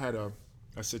 I had a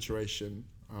situation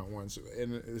once,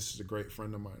 and this is a great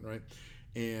friend of mine, right?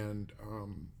 And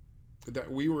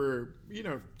that we were,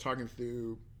 talking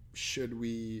through, should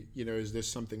we, is this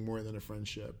something more than a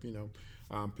friendship,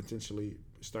 potentially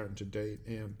starting to date.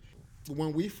 And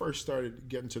when we first started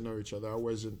getting to know each other, I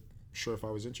wasn't sure if I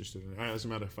was interested in her. As a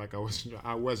matter of fact,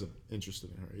 I wasn't interested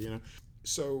in her, you know.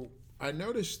 So I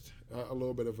noticed a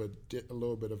little bit of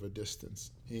a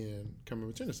distance in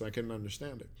coming between us. I couldn't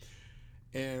understand it.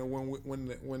 And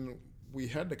when we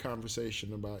had the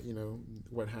conversation about, you know,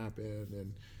 what happened,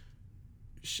 and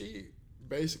she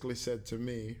basically said to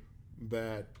me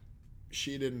that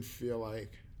she didn't feel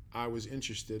like I was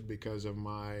interested because of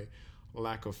my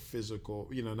lack of physical,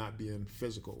 you know, not being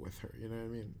physical with her. You know what I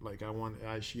mean?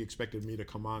 Like she expected me to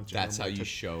come on to her. That's how you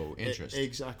show interest.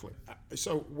 Exactly.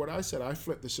 So what I said, I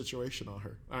flipped the situation on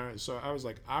her. All right. So I was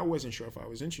like, I wasn't sure if I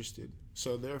was interested.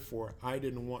 So therefore, I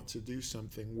didn't want to do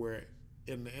something where,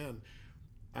 in the end,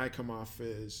 I come off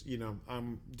as, you know,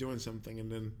 I'm doing something and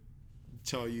then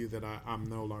tell you that I'm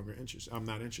no longer interested. I'm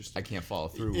not interested. I can't follow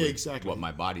through with what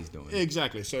my body's doing.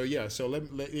 Exactly. So yeah. So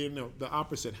let you know, the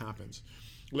opposite happens.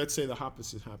 Let's say the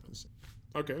opposite happens.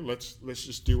 Okay, let's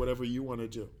just do whatever you want to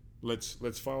do.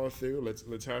 Let's follow through.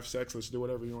 Let's have sex. Let's do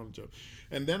whatever you want to do.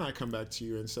 And then I come back to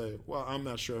you and say, well, I'm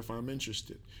not sure if I'm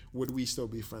interested. Would we still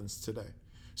be friends today?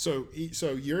 So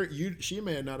she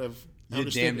may not have. You're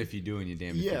damned if you do and you're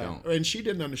damned if you don't. And she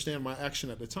didn't understand my action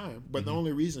at the time. But the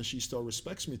only reason she still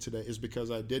respects me today is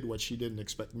because I did what she didn't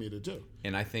expect me to do.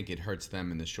 And I think it hurts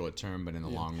them in the short term, but in the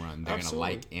long run, they're going to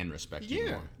like and respect you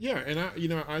more. Yeah,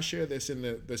 and I share this in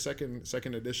the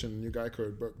second edition New Guy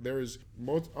Code book. There is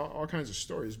all kinds of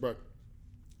stories, but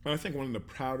I think one of the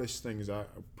proudest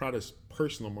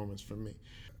personal moments for me.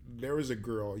 There was a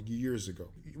girl years ago.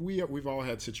 We've all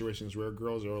had situations where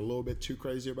girls are a little bit too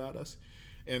crazy about us.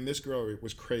 And this girl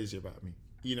was crazy about me.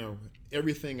 You know,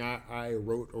 everything I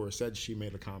wrote or said, she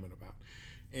made a comment about.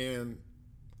 And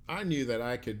I knew that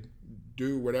I could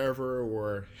do whatever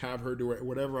or have her do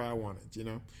whatever I wanted, you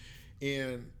know.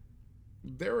 And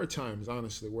there were times,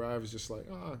 honestly, where I was just like,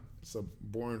 it's a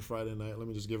boring Friday night. Let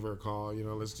me just give her a call. You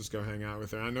know, let's just go hang out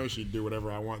with her. I know she'd do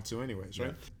whatever I want to anyways, right?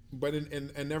 Yeah. But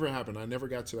it never happened. I never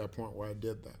got to that point where I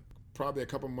did that. Probably a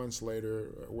couple months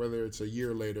later, whether it's a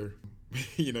year later,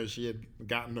 you know, she had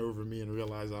gotten over me and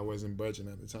realized I wasn't budging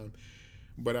at the time.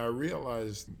 But I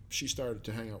realized she started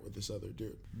to hang out with this other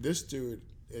dude. This dude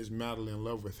is madly in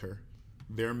love with her.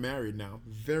 They're married now,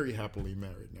 very happily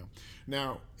married now.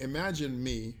 Now, imagine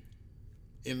me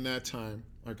in that time.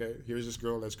 Okay, here's this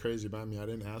girl that's crazy about me. I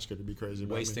didn't ask her to be crazy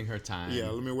about me. Wasting her time. Yeah,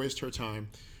 let me waste her time.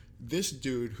 This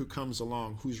dude who comes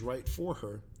along, who's right for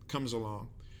her, comes along.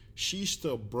 She's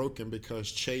still broken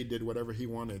because Che did whatever he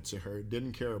wanted to her,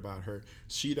 didn't care about her.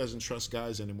 She doesn't trust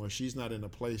guys anymore. She's not in a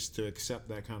place to accept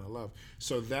that kind of love.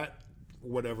 So that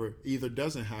whatever either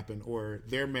doesn't happen or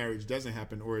their marriage doesn't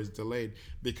happen or is delayed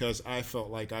because I felt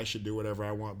like I should do whatever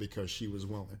I want because she was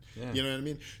willing. Yeah. You know what I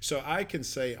mean? So I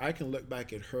can look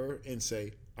back at her and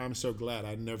say, I'm so glad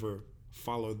I never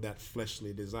followed that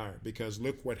fleshly desire, because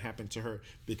look what happened to her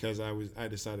because I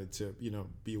decided to, you know,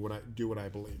 do what I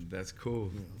believe. That's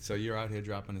cool. Yeah. So you're out here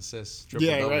dropping assists.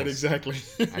 Yeah, doubles. Right, exactly.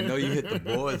 I know you hit the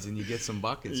boards and you get some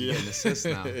buckets. You get an assist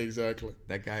now. Exactly.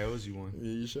 That guy owes you one.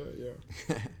 You should,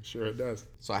 yeah. Sure it does.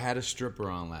 So I had a stripper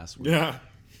on last week. Yeah.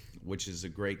 Which is a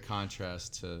great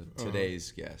contrast to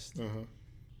today's guest.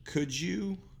 Could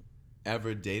you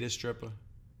ever date a stripper?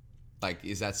 Like,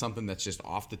 is that something that's just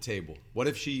off the table? What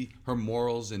if her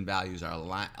morals and values are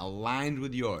aligned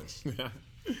with yours? Yeah.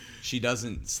 She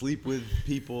doesn't sleep with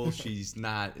people. She's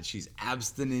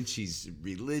abstinent. She's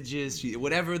religious.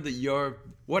 What are the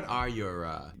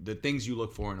things you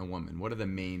look for in a woman? What are the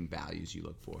main values you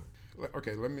look for?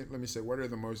 Okay, let me say what are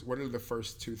the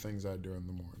first two things I do in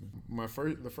the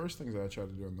morning? The first things that I try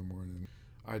to do in the morning,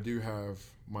 I do have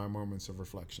my moments of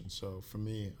reflection. So for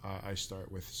me, I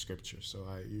start with scripture. So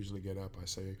I usually get up,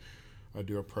 I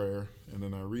do a prayer, and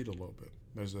then I read a little bit.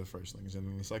 Those are the first things. And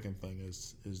then the second thing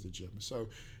is the gym. So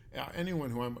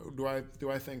anyone do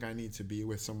I think I need to be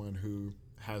with someone who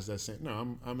has that same?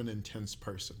 No, I'm an intense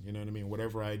person. You know what I mean?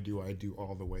 Whatever I do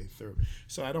all the way through.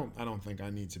 So I don't think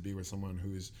I need to be with someone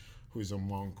who's a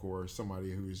monk or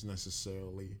somebody who's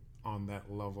necessarily on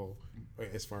that level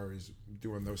as far as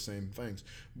doing those same things.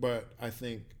 But I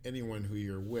think anyone who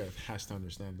you're with has to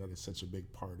understand that it's such a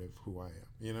big part of who I am,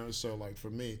 you know? So like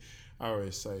for me, I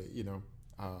always say, you know,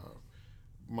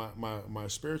 my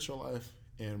spiritual life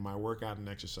and my workout and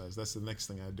exercise, that's the next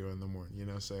thing I do in the morning, you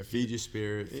know? So feed your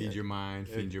spirit, feed your mind,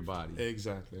 feed your body.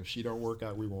 Exactly. If she don't work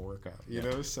out, we won't work out, you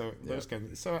know? So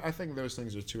so I think those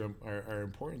things are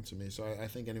important to me. So I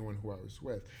think anyone who I was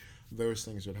with, those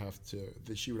things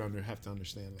she would have to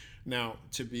understand. Now,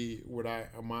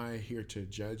 am I here to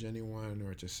judge anyone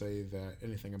or to say that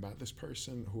anything about this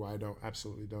person who I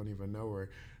absolutely don't even know or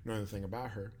know anything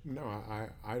about her? No,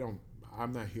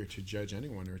 I'm not here to judge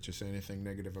anyone or to say anything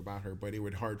negative about her, but it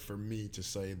would hard for me to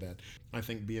say that. I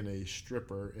think being a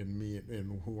stripper and me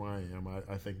and who I am,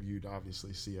 I think you'd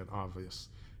obviously see an obvious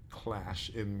clash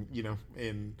in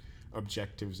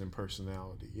objectives and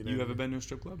personality. You ever been to a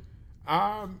strip club?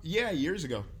 Yeah, years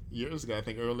ago. I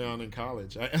think early on in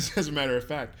college. As a matter of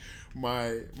fact,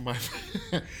 my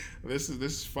this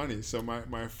is funny. So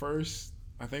my first,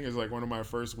 I think it's like one of my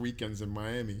first weekends in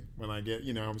Miami when I get,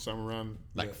 so I'm around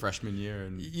like freshman year.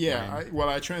 And yeah,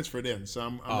 I transferred in, so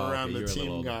I'm around the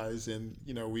team guys, and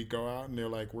we go out and they're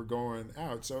like, we're going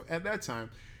out. So at that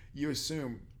time, you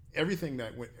assume everything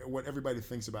that what everybody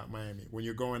thinks about Miami. When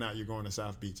you're going out, you're going to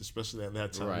South Beach, especially at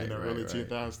that time, early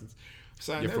 2000s.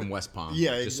 So you're from West Palm.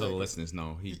 Yeah, just exactly. So the listeners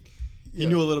know. He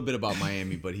knew a little bit about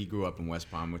Miami, but he grew up in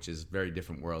West Palm, which is a very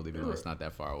different world, even though it's not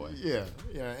that far away. Yeah,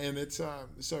 and it's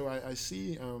so I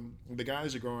see the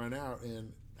guys are going out,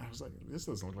 and I was like, this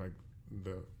doesn't look like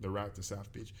the route to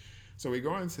South Beach. So we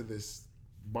go into this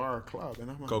bar or club, and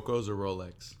I'm like, Coco's or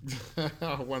Rolex?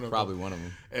 Probably one of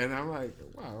them. And I'm like,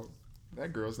 wow,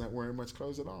 that girl's not wearing much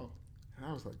clothes at all. And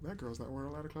I was like, that girl's not wearing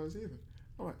a lot of clothes either.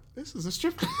 I'm like, this is a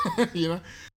strip club,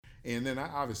 And then I'm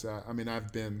not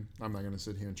going to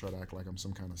sit here and try to act like I'm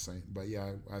some kind of saint, but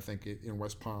yeah, I think in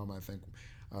West Palm, I think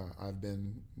I've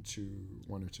been to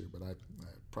one or two, but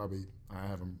I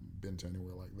haven't been to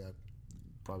anywhere like that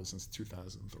probably since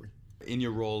 2003. In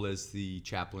your role as the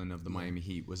chaplain of the Miami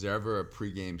Heat, was there ever a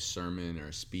pregame sermon or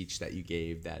a speech that you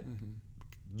gave that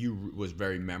was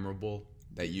very memorable,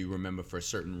 that you remember for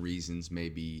certain reasons?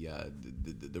 Maybe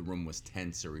the room was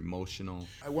tense or emotional?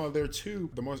 Well, there are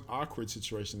two. The most awkward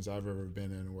situations I've ever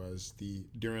been in was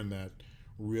during that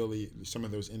really some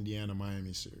of those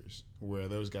Indiana-Miami series where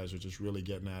those guys were just really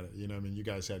getting at it. You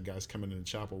guys had guys coming in the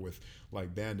chapel with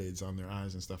like Band-Aids on their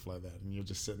eyes and stuff like that, and you're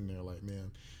just sitting there like,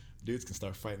 man, dudes can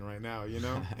start fighting right now,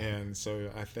 And so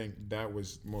I think that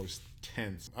was most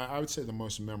tense. I would say the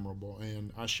most memorable,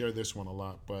 and I share this one a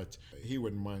lot, but he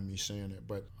wouldn't mind me saying it.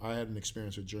 But I had an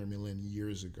experience with Jeremy Lin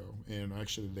years ago, and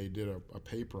actually they did a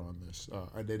paper on this.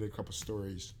 I did a couple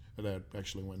stories that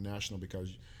actually went national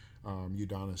because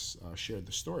Udonis shared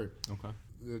the story. Okay.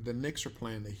 The Knicks are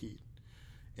playing the Heat,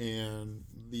 and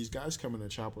these guys come in the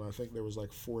chapel. I think there was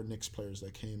like 4 Knicks players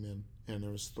that came in, and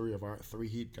there was 3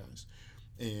 Heat guys.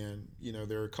 And,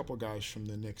 there are a couple guys from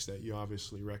the Knicks that you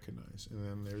obviously recognize. And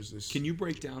then there's this... Can you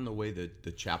break down the way that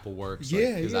the chapel works?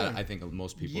 Yeah, Because I think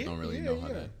most people don't really know how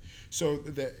that... So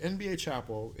the NBA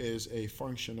chapel is a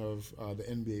function of the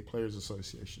NBA Players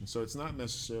Association. So it's not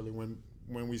necessarily when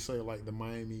we say like the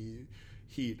Miami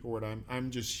Heat or I'm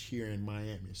just here in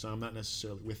Miami. So I'm not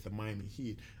necessarily with the Miami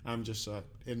Heat. I'm just an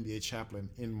NBA chaplain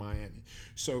in Miami.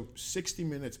 So 60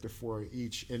 minutes before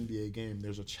each NBA game,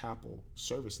 there's a chapel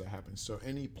service that happens. So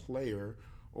any player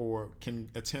can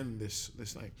attend this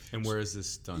thing. And where is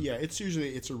this done? Yeah, it's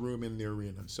a room in the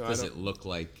arena. So does it look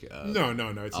like no,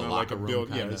 it's not like a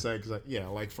building. Yeah, it's like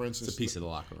like for instance, it's a piece of the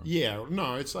locker room. Yeah,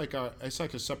 no, it's like a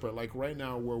separate. Like right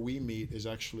now, where we meet is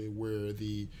actually where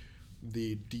the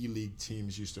D-League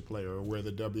teams used to play, or where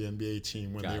the WNBA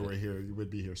team, when they were here,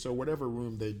 would be here. So whatever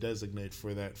room they designate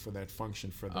for that function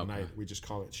for the night, we just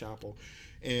call it chapel.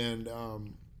 And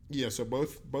so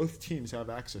both teams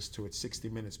have access to it 60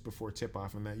 minutes before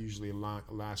tip-off, and that usually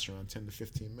lasts around 10 to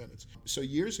 15 minutes. So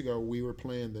years ago, we were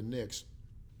playing the Knicks,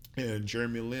 and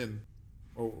Jeremy Lin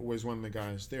was one of the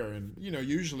guys there. And,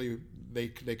 usually they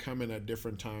come in at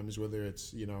different times, whether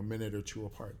it's, a minute or two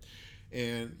apart.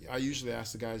 And I usually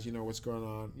ask the guys, what's going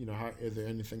on? Is there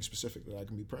anything specific that I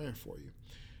can be praying for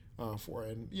you for?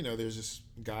 And, there's this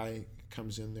guy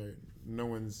comes in there. No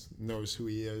one knows who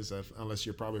he is unless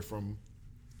you're probably from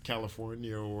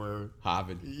California or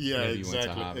Harvard. Yeah,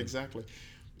 exactly.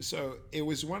 So it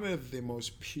was one of the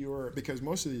most pure, because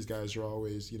most of these guys are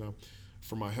always,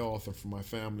 for my health and for my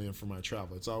family and for my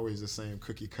travel. It's always the same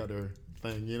cookie cutter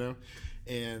thing,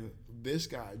 And this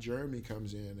guy, Jeremy,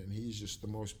 comes in and he's just the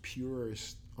most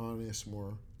purest, honest,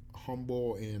 more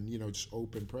humble and, just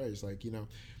open praise. Like,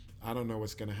 I don't know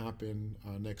what's going to happen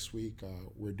next week.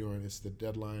 It's the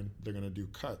deadline. They're going to do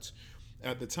cuts.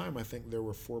 At the time, I think there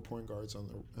were 4 point guards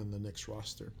on the Knicks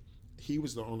roster. He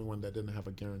was the only one that didn't have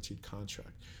a guaranteed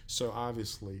contract. So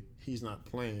obviously, he's not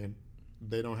playing.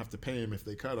 They don't have to pay him if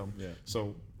they cut him. Yeah.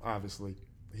 So obviously,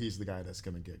 he's the guy that's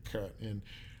going to get cut. And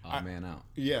man out.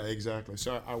 Yeah, exactly.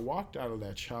 So I walked out of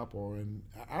that chapel, and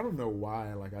I don't know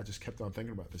why. Like, I just kept on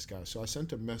thinking about this guy. So I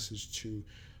sent a message to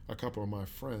a couple of my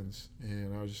friends,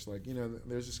 and I was just like,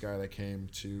 there's this guy that came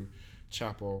to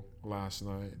chapel last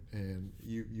night, and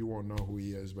you won't know who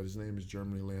he is, but his name is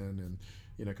Jeremy Lin,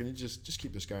 and can you just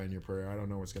keep this guy in your prayer? I don't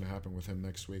know what's going to happen with him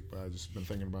next week, but I've just been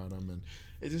thinking about him, and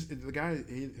the guy,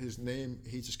 his name,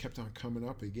 he just kept on coming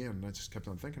up again, and I just kept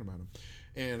on thinking about him.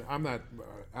 And I'm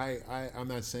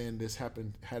not saying this had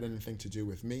anything to do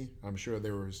with me. I'm sure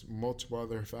there was multiple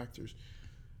other factors.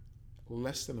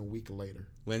 Less than a week later,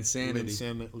 Linsanity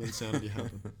happened.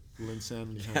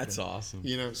 Linsanity happened. That's awesome.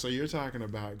 So you're talking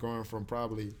about going from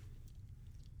probably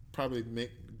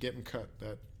getting cut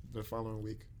the following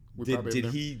week. Did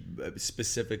he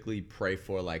specifically pray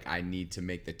for, like, I need to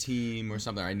make the team or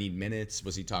something? I need minutes?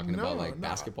 Was he talking about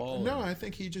basketball? No, I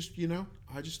think he just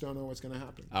I just don't know what's going to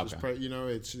happen. Okay. Just pray,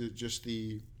 it's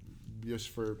just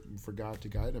for God to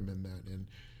guide him in that. And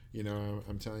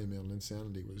I'm telling you, man,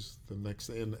 Linsanity was the next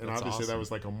thing, and obviously awesome. That was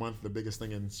like a month, the biggest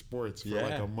thing in sports for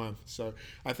like a month. So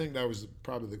I think that was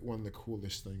probably one of the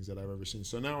coolest things that I've ever seen.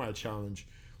 So now I challenge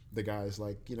the guys,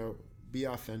 like, be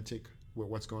authentic with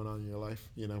what's going on in your life.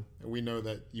 And we know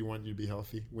that you want you to be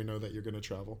healthy. We know that you're going to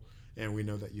travel, and we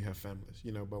know that you have families.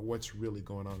 But what's really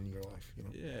going on in your life?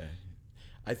 Yeah,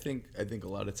 I think a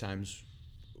lot of times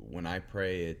when I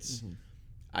pray, it's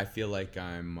I feel like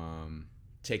I'm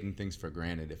taking things for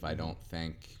granted if I don't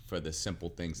thank for the simple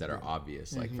things that are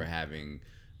obvious, like for having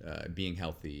being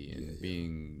healthy and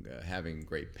being having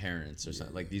great parents or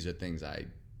something. Like, these are things I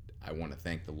want to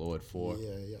thank the Lord for.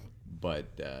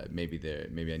 But maybe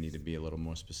I need to be a little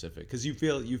more specific, because you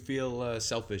feel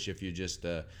selfish if you're just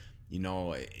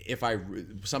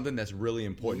if something that's really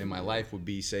important in my life would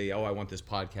be, say, I want this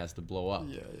podcast to blow up,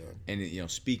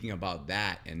 and speaking about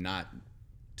that and not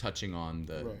touching on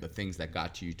the things that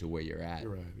got you to where you're at.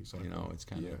 Right, exactly. It's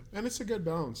kind of, and it's a good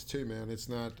balance too, man. It's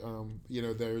not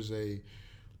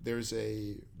there's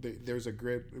a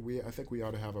great, I think we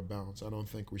ought to have a balance. I don't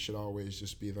think we should always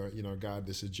just be the God,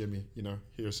 this is Jimmy,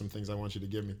 here's some things I want you to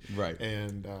give me, right?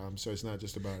 And so it's not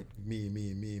just about me,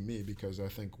 because I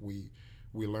think we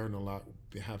learn a lot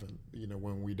having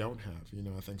when we don't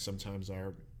have. I think sometimes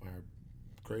our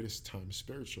greatest time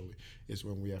spiritually is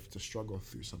when we have to struggle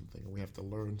through something, and we have to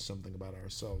learn something about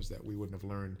ourselves that we wouldn't have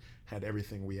learned had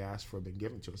everything we asked for been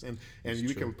given to us. And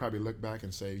you can probably look back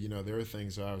and say, there are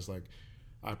things that I was like,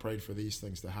 I prayed for these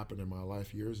things to happen in my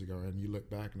life years ago, and you look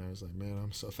back and I was like, man,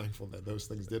 I'm so thankful that those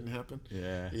things didn't happen.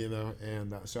 Yeah.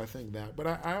 And so I think that, but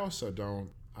I also don't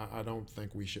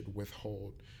think we should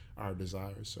withhold our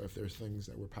desires. So if there's things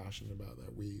that we're passionate about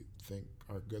that we think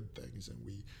are good things, and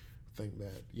we think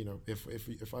that,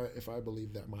 if I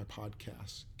believe that my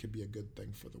podcast could be a good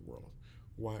thing for the world,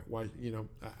 why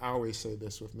I always say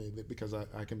this with me, that because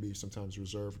I can be sometimes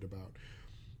reserved about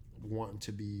wanting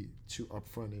to be too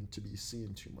upfront and to be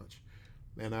seen too much.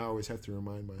 And I always have to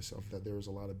remind myself that there's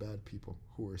a lot of bad people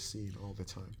who are seen all the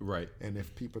time. Right. And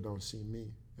if people don't see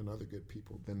me and other good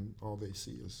people, then all they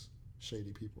see is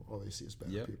shady people. All they see is bad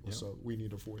people. Yep. So we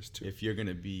need a voice too. If you're going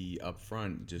to be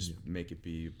upfront, just make it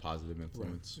be a positive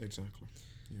influence. Right. Exactly.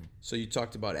 Yeah. So you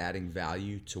talked about adding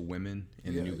value to women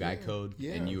in the new guy code.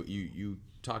 Yeah. And you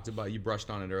talked about, you brushed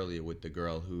on it earlier with the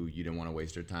girl who you didn't want to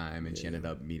waste her time, and she ended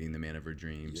up meeting the man of her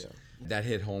dreams. Yeah. That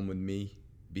hit home with me,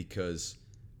 because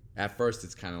at first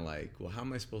it's kind of like, well, how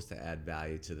am I supposed to add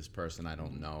value to this person I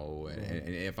don't know?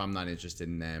 And if I'm not interested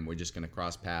in them, we're just going to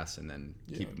cross paths and then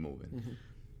keep it moving. Mm-hmm.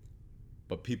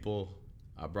 But people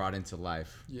are brought into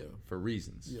life for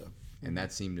reasons. Yeah. And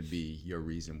that seemed to be your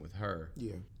reason with her.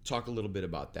 Yeah. Talk a little bit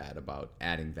about that, about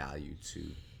adding value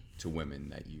to women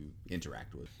that you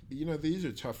interact with. These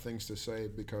are tough things to say,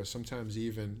 because sometimes,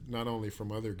 even not only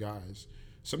from other guys,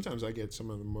 sometimes I get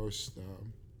some of the most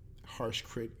harsh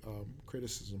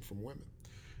criticism from women.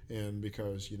 And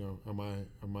because, am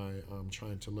I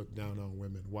trying to look down on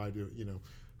women? Why do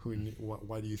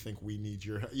you think we need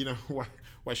your,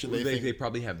 why should they think? They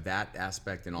probably have that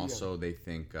aspect, and also they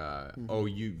think,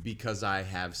 because I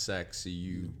have sex,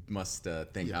 you must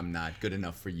think I'm not good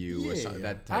enough for you, or something.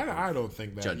 That type I don't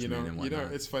think that, judgment and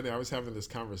whatnot. It's funny. I was having this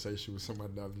conversation with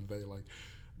somebody the other day, like,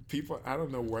 people, I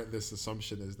don't know what this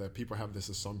assumption is, that people have this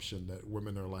assumption that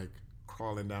women are like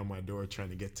crawling down my door trying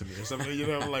to get to me or something.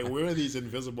 I'm like, where are these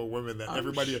invisible women that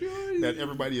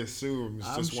everybody assumes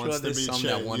just wants to be checked? Some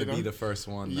that want to be the first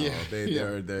one. Though.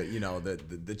 They're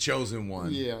the chosen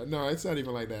one. Yeah, no, it's not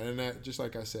even like that. And that, just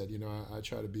like I said, I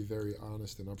try to be very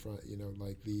honest and upfront.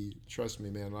 Trust me,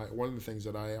 man. Like, one of the things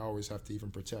that I always have to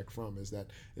even protect from is that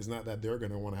it's not that they're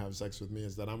going to want to have sex with me,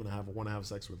 it's that I'm going to want to have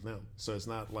sex with them. So it's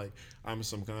not like I'm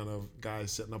some kind of guy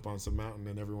sitting up on some mountain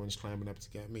and everyone's climbing up to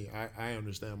get me. I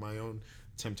understand my own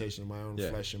temptation of my own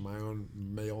flesh and my own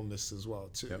maleness as well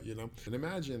too. You know, and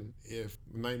imagine if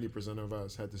 90% of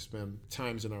us had to spend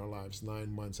times in our lives,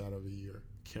 9 months out of a year,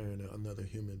 carrying another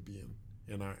human being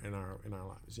in our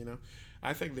lives. You know,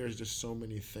 I think there's just so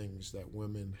many things that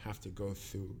women have to go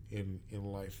through in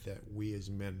life that we as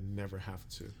men never have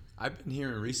to. I've been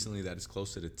hearing recently that it's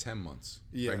closer to 10 months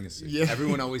pregnancy.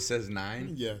 Everyone always says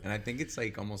 9. And I think it's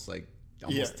like almost 10.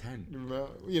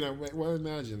 Well, you know, well,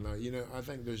 imagine though. You know, I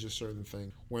think there's just certain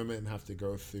things women have to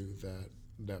go through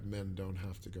that men don't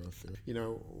have to go through. You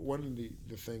know, one of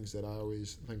the things that I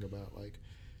always think about, like,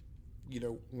 you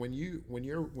know,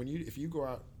 if you go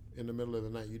out in the middle of the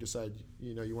night, you decide,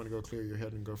 you know, you want to go clear your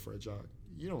head and go for a jog.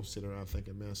 You don't sit around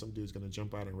thinking, man, some dude's gonna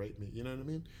jump out and rape me. You know what I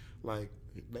mean? Like,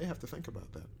 they have to think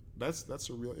about that. That's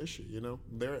a real issue. You know,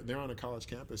 they're on a college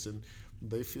campus and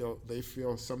they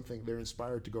feel something. They're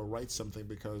inspired to go write something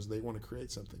because they want to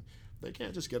create something. They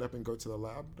can't just get up and go to the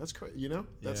lab. That's crazy. You know,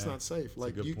 that's not safe.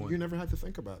 Like, you never had to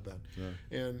think about that.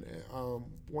 And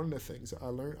one of the things I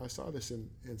learned, I saw this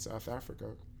in South Africa,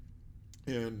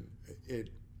 and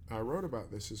I wrote about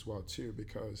this as well too,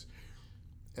 because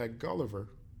at Gulliver,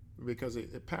 because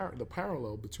the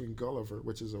parallel between Gulliver,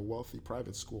 which is a wealthy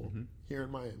private school here in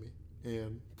Miami,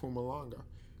 and Mpumalanga,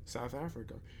 South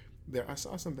Africa, there I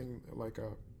saw something like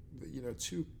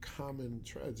two common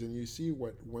threads, and you see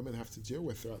what women have to deal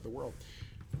with throughout the world.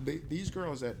 These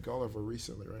girls at Gulliver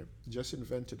recently, right, just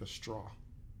invented a straw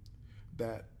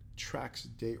that tracks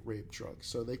date rape drugs,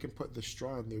 so they can put the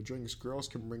straw in their drinks. Girls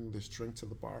can bring this drink to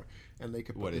the bar, and they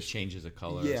can put it changes the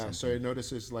color. Yeah, so it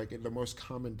notices like the most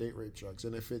common date rape drugs,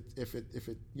 and if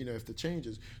it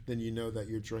changes, then you know that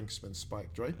your drink's been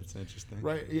spiked, right? That's interesting,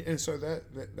 right? And so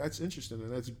that's interesting,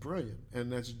 and that's brilliant,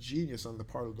 and that's genius on the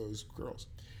part of those girls.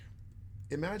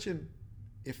 Imagine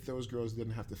if those girls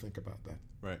didn't have to think about that.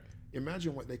 Right.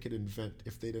 Imagine what they could invent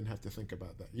if they didn't have to think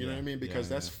about that. You know what I mean? Because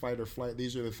that's fight or flight.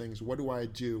 These are the things. What do I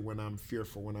do when I'm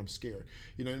fearful, when I'm scared?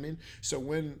 You know what I mean? So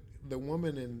when the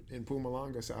woman in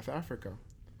Mpumalanga, South Africa,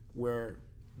 where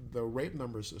the rape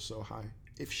numbers are so high,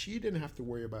 if she didn't have to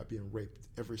worry about being raped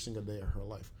every single day of her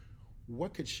life,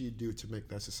 what could she do to make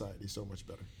that society so much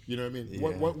better? You know what I mean? Yeah.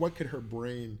 What could her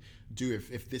brain do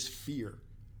if this fear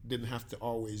didn't have to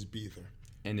always be there?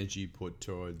 Energy put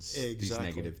towards these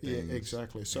negative things. Yeah,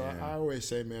 exactly. So I always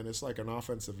say, man, it's like an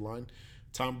offensive line.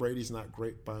 Tom Brady's not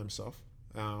great by himself.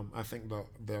 I think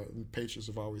the Patriots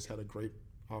have always had a great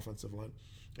offensive line,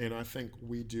 and I think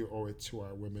we do owe it to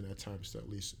our women at times to at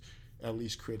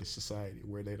least create a society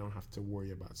where they don't have to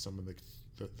worry about some of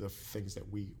the things that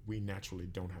we naturally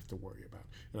don't have to worry about.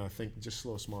 And I think just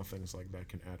little small things like that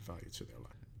can add value to their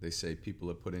life. They say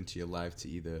people are put into your life to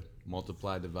either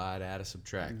multiply, divide, add, or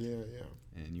subtract. Yeah.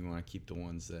 And you want to keep the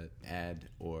ones that add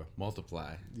or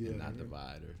multiply and not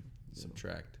divide or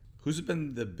subtract. Who's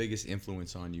been the biggest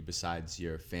influence on you besides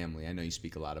your family? I know you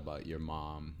speak a lot about your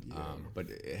mom, but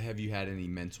have you had any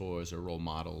mentors or role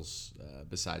models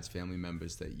besides family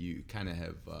members that you kind of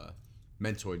have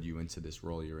mentored you into this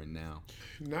role you're in now?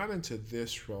 Not into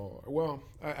this role. Well,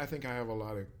 I think I have a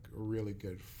lot of really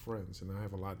good friends, and I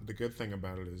have a lot. The good thing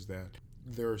about it is that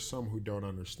there are some who don't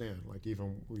understand. Like,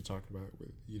 even we talked about it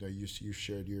with, you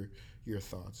shared your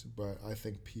thoughts, but I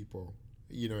think people,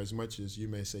 as much as you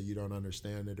may say you don't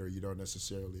understand it or you don't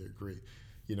necessarily agree,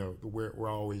 we're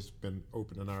always been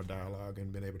open in our dialogue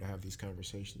and been able to have these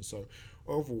conversations. So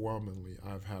overwhelmingly,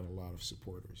 I've had a lot of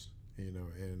supporters,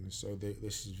 and so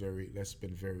that's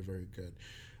been very, very good.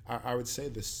 I would say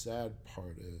the sad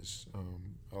part is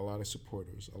a lot of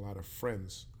supporters, a lot of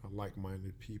friends,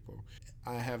 like-minded people.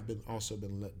 I have also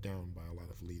been let down by a lot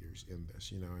of leaders in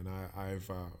this, and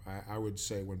I would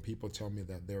say when people tell me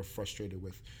that they're frustrated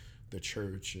with the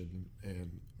church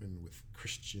and with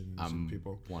Christians and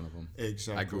people. One of them.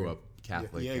 Exactly. I grew up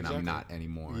Catholic and I'm not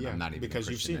anymore. And I'm not even because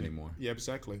a Christian you've seen anymore. Yeah,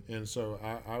 exactly. And so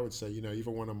I would say,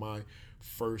 even one of my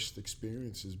first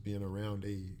experiences being around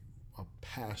a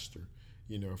pastor,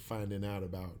 finding out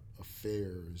about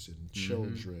affairs and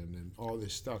children and all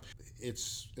this stuff.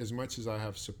 It's, as much as I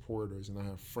have supporters and I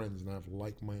have friends and I have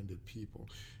like-minded people,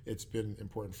 it's been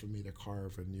important for me to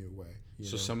carve a new way.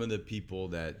 So some of the people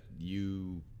that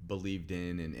you believed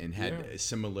in and had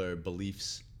similar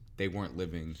beliefs, they weren't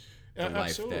living the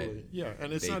life that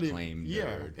and it's they not claimed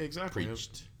even, exactly.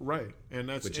 preached. Right. And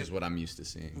which is what I'm used to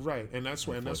seeing. Right. And that's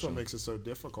what makes it so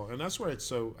difficult. And that's why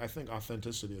I think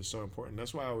authenticity is so important.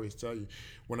 That's why I always tell you,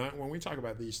 when we talk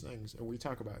about these things and we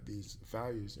talk about these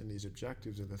values and these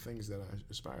objectives and the things that I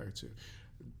aspire to,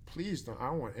 please I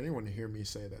don't want anyone to hear me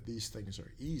say that these things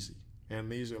are easy and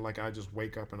these are like I just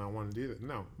wake up and I want to do that.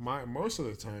 No, most of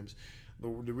the times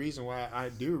the reason why I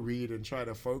do read and try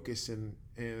to focus and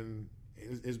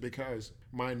is because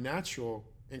my natural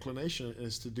inclination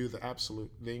is to do the opposite.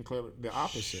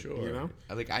 Sure. You know,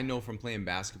 I know from playing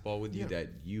basketball with you that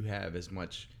you have as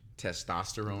much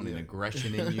testosterone and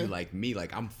aggression in you like me.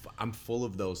 Like I'm full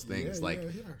of those things.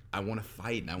 I want to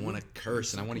fight and I want to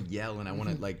curse and I want to yell and I want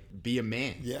to like be a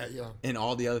man. And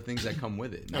all the other things that come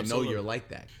with it. And I know you're like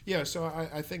that. Yeah, so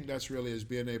I think that's really is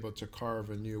being able to carve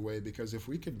a new way, because if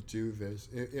we can do this,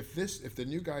 if the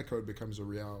new guy code becomes a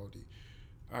reality,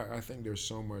 I think there's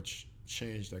so much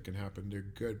change that can happen. There's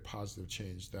good positive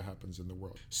change that happens in the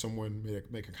world. Someone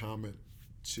make a comment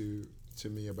to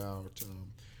me about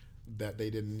that they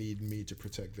didn't need me to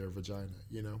protect their vagina,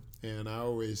 you know? And I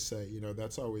always say, you know,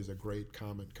 that's always a great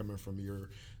comment coming from your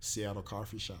Seattle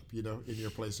coffee shop, you know, in your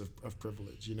place of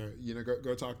privilege. You know,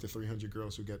 go talk to 300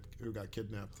 girls who got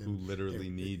kidnapped. Who literally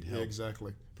need help.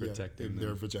 Exactly. Protecting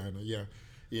their vagina,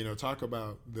 You know, talk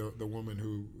about the woman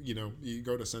who, you know, you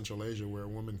go to Central Asia where a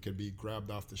woman could be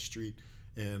grabbed off the street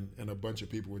and a bunch of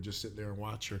people would just sit there and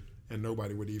watch her and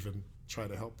nobody would even try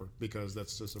to help her, because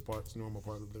that's just normal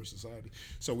part of their society.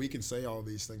 So we can say all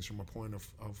these things from a point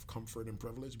of comfort and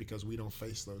privilege because we don't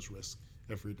face those risks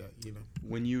every day, you know.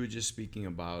 When you were just speaking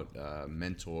about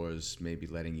mentors maybe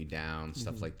letting you down,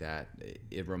 stuff like that,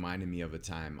 it reminded me of a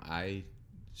time I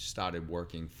started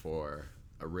working for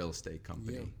a real estate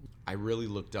company. I really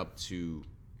looked up to,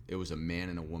 it was a man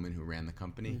and a woman who ran the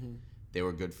company. They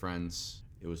were good friends.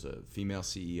 It was a female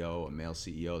CEO, a male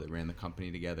CEO. They ran the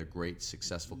company together, great,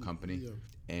 successful company.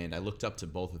 And I looked up to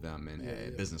both of them,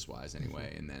 and business-wise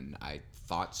anyway. And then I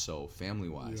thought so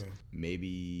family-wise.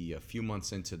 Maybe a few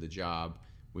months into the job,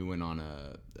 we went on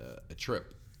a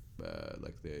trip,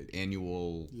 like the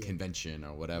annual convention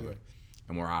or whatever.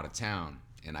 And we're out of town.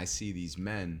 And I see these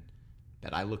men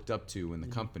that I looked up to in the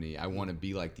company. I want to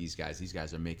be like these guys. These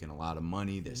guys are making a lot of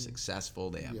money. They're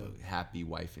successful. They have a happy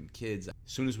wife and kids. As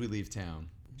soon as we leave town,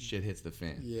 shit hits the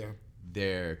fan.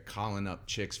 They're calling up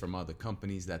chicks from other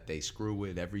companies that they screw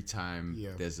with every time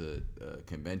there's a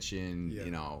convention, you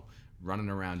know, running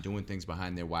around doing things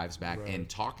behind their wives' back and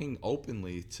talking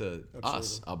openly to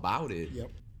us about it.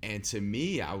 And to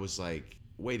me, I was like,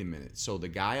 wait a minute. So the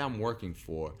guy I'm working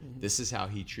for, this is how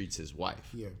he treats his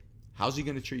wife. How's he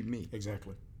going to treat me?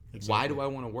 Exactly. Why do I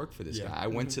want to work for this guy? I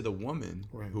went to the woman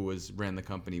who ran the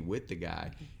company with the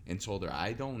guy and told her,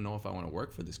 I don't know if I want to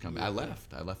work for this company. I left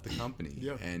the company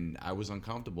and I was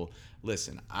uncomfortable.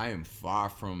 Listen, I am far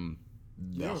from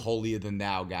the holier than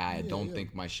thou guy. I don't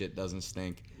think my shit doesn't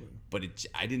stink. But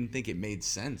I didn't think it made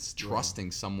sense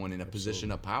trusting someone in a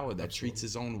position of power that treats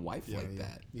his own wife like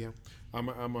that. I'm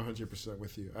 100%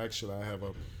 with you. Actually, I have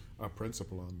a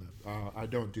principle on that. I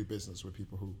don't do business with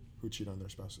people who cheat on their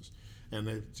spouses, and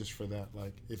they just for that,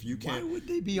 like, if you can't, why would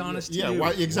they be honest to you? Why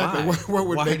exactly? Why? What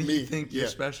would why make do me you think you're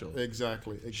special?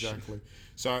 Exactly.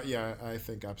 So I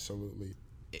think absolutely.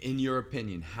 In your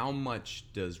opinion, how much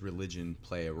does religion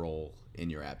play a role in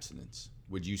your abstinence?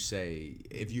 Would you say,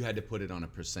 if you had to put it on a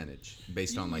percentage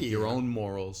based on like your own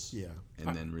morals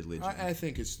and then religion? I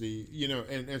think it's the, you know,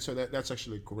 and so that's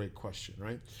actually a great question,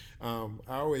 right? I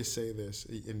always say this,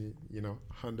 and you know,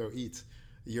 Hundo eats.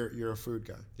 You're a food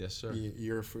guy. Yes, sir.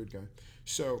 You're a food guy.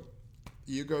 So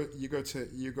you go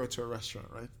to a restaurant,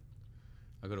 right?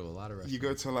 I go to a lot of restaurants. You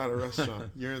go to a lot of restaurants.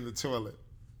 You're in the toilet.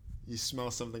 You smell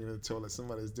something in the toilet.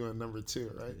 Somebody's doing number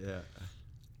 2, right? Yeah.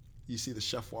 You see the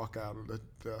chef walk out of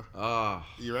Oh.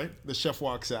 You right? The chef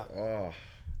walks out. Oh.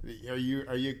 Are you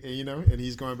you know, and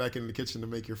he's going back in the kitchen to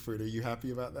make your food. Are you happy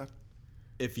about that?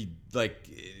 If he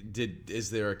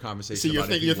is there a conversation See, about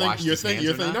if he washed his hands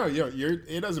or not? No,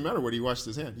 it doesn't matter what he washed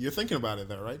his hand. You're thinking about it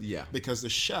though, right? Yeah. Because the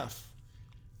chef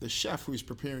who's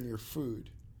preparing your food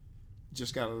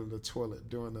just got out of the toilet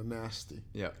doing the nasty.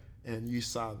 Yeah. And you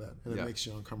saw that, and it makes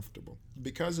you uncomfortable.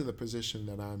 Because of the position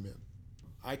that I'm in,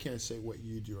 I can't say what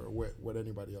you do or what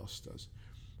anybody else does.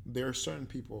 There are certain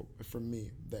people, for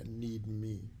me, that need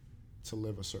me to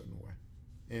live a certain way.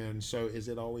 And so is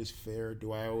it always fair?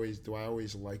 Do I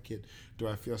always like it? Do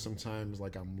I feel sometimes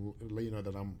like I'm, you know,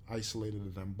 that I'm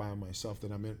isolated, that I'm by myself,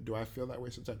 that I'm in? Do I feel that way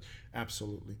sometimes?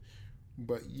 Absolutely.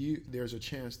 But there's a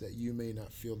chance that you may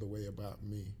not feel the way about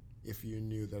me if you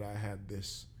knew that I had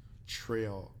this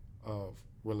trail of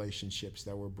relationships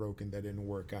that were broken, that didn't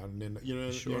work out. And then, you know,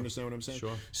 you understand what I'm saying?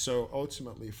 Sure. So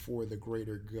ultimately, for the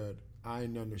greater good, I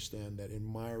understand that in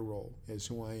my role as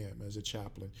who I am, as a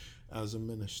chaplain, as a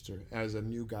minister, as a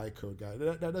new guy code guy,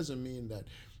 that doesn't mean that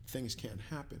things can't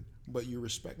happen, but you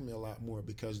respect me a lot more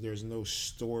because there's no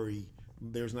story,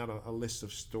 there's not a list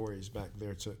of stories back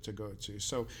there to go to.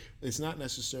 So it's not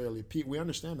necessarily, we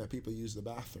understand that people use the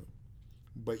bathroom,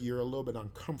 but you're a little bit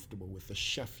uncomfortable with the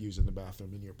chef using the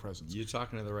bathroom in your presence. You're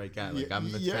talking to the right guy. Like,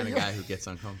 I'm the kind of guy who gets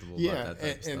uncomfortable about that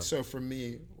type of stuff. And so for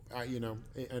me,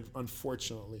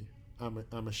 unfortunately,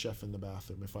 I'm a chef in the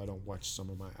bathroom if I don't watch some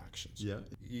of my actions. Yeah.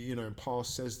 And Paul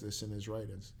says this in his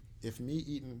writings. If me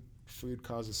eating food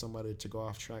causes somebody to go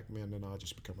off track, man, then I'll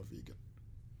just become a vegan.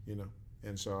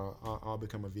 And so I'll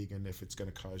become a vegan if it's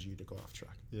going to cause you to go off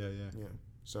track. Yeah.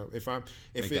 So if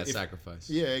sacrifice.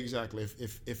 Yeah, exactly.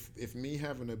 If me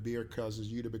having a beer causes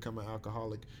you to become an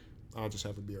alcoholic, I'll just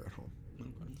have a beer at home.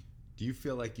 Okay. Do you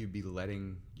feel like you'd be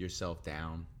letting yourself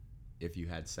down if you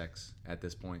had sex at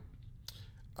this point?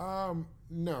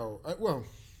 No.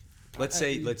 Let's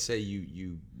say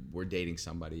you were dating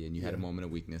somebody and you had a moment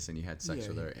of weakness and you had sex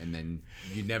with her and then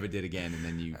you never did again and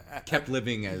then you kept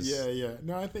living as... Yeah.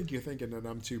 No, I think you're thinking that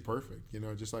I'm too perfect.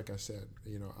 Just like I said,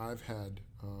 I've had,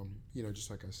 just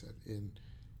like I said, in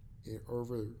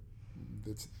over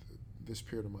this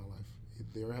period of my life,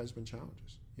 there has been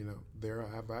challenges. There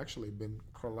have actually been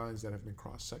lines that have been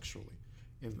crossed sexually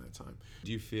in that time.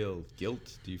 Do you feel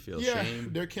guilt? Do you feel shame?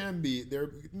 There can be.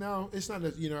 No, it's not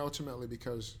that, ultimately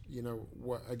because,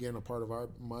 what, again, a part of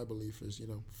my belief is,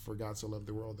 for God so loved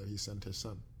the world that he sent his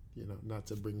son, not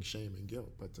to bring shame and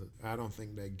guilt, but I don't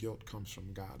think that guilt comes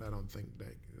from God. I don't think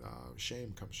that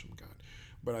shame comes from God,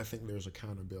 but I think there's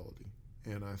accountability.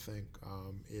 And I think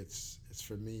it's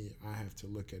for me, I have to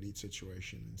look at each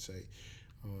situation and say,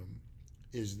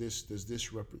 does this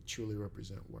truly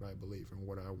represent what I believe and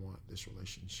what I want this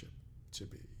relationship to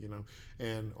be,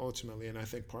 And ultimately, and I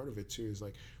think part of it too is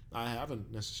like, I haven't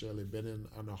necessarily been in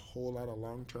a whole lot of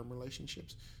long-term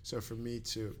relationships. So for me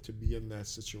to be in that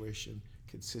situation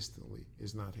consistently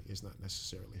is not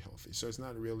necessarily healthy. So it's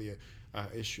not really a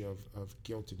issue of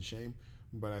guilt and shame,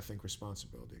 but I think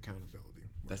responsibility, accountability.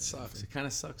 That sucks. It kind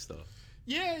of sucks though.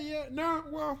 Yeah. No,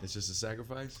 well, it's just a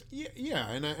sacrifice. Yeah,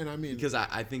 and I mean, because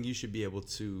I think you should be able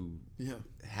to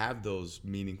have those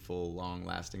meaningful,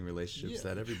 long-lasting relationships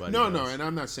that everybody. No, does. And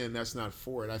I'm not saying that's not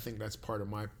for it. I think that's part of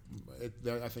my.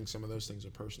 I think some of those things are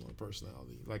personal and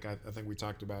personality. Like I think we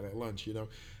talked about at lunch.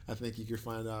 I think you can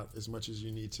find out as much as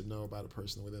you need to know about a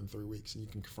person within 3 weeks, and you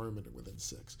can confirm it within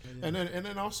 6. Yeah. And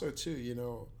then also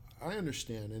too, I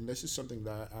understand, and this is something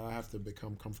that I have to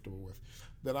become comfortable with,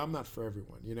 that I'm not for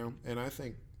everyone, and I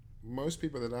think most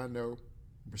people that I know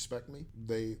respect me,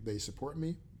 they support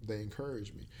me, they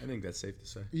encourage me. I think that's safe to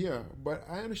say. Yeah, but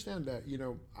I understand that,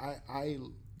 I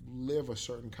live a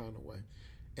certain kind of way,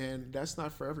 and that's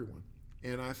not for everyone.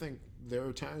 And I think there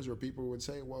are times where people would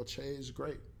say, well, Che is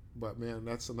great, but man,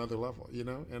 that's another level,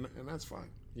 and that's fine.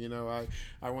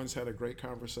 I once had a great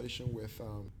conversation with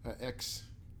an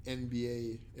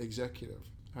ex-NBA executive.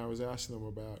 I was asking him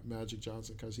about Magic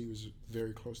Johnson because he was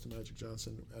very close to Magic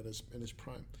Johnson in his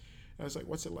prime. And I was like,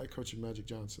 what's it like coaching Magic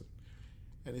Johnson?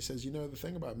 And he says, the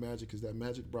thing about Magic is that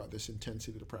Magic brought this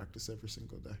intensity to practice every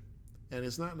single day. And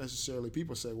it's not necessarily,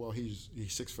 people say, well, he's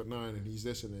 6'9" and he's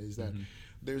this and he's that. Mm-hmm.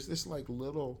 There's this like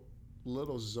little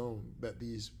zone that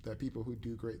people who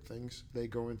do great things, they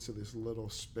go into this little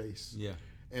space. Yeah.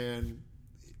 And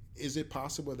is it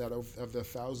possible that of the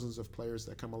thousands of players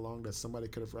that come along that somebody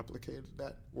could have replicated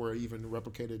that, or even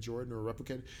replicated Jordan, or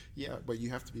replicated? Yeah, but you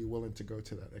have to be willing to go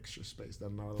to that extra space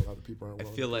that not a lot of people aren't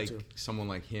willing to go to. I feel like someone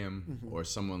like him or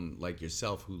someone like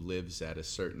yourself who lives at a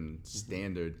certain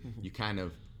standard, you kind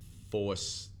of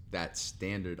force that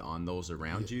standard on those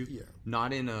around you. Yeah.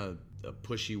 Not in a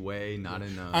pushy way, not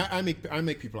in a... I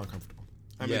make people uncomfortable.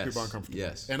 Make people uncomfortable.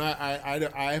 Yes. And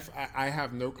I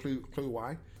have no clue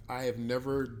why. I have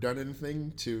never done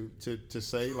anything to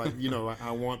say like,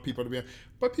 I want people to be,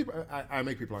 but I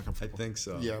make people uncomfortable. I think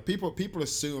so. Yeah, people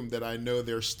assume that I know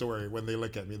their story when they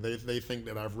look at me. They think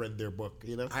that I've read their book.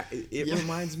 It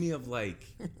reminds me of like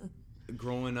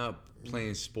growing up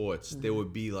playing sports. There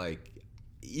would be like,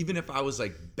 even if I was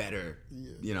like better,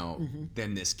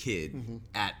 than this kid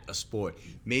at a sport,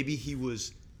 maybe he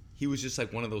was just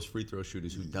like one of those free throw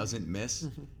shooters who doesn't miss,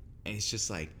 and it's just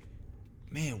like,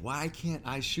 man, why can't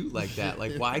I shoot like that?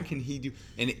 Like, why can he do?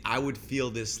 And I would feel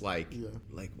this like,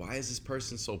 why is this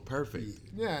person so perfect?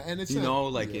 Yeah, and it's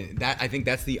that. I think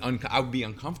that's I would be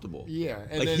uncomfortable. Yeah,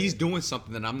 and like he's doing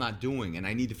something that I'm not doing, and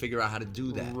I need to figure out how to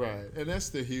do that. Right, and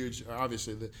that's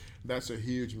that's a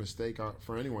huge mistake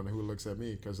for anyone who looks at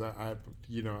me, because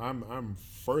I'm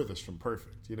furthest from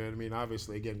perfect. You know what I mean?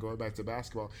 Obviously, again, going back to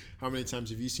basketball, how many times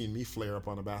have you seen me flare up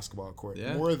on a basketball court?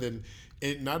 Yeah. More than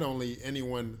not only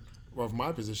anyone of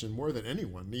my position, more than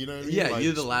anyone. You know what I mean? Yeah, like,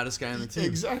 you're the loudest guy on the team.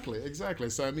 Exactly.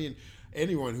 So I mean,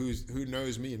 anyone who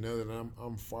knows me know that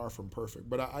I'm far from perfect.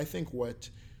 But I think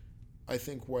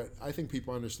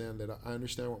people understand that I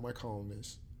understand what my calling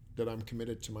is. that I'm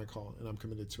committed to my call and I'm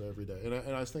committed to every day.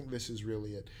 And I think this is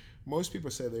really it. Most people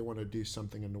say they want to do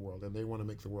something in the world and they want to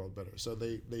make the world better. So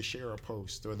they share a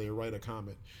post or they write a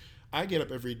comment. I get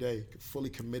up every day fully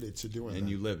committed to doing that. And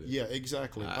you live it. Yeah,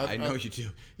 exactly. I know you do.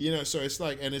 You know, so it's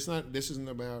like, and it's not, this isn't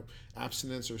about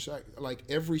abstinence or sex. Like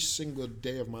every single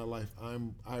day of my life,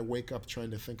 I wake up trying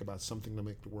to think about something to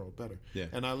make the world better. Yeah.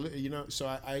 And so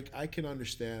I can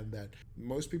understand that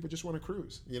most people just want to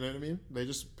cruise. You know what I mean?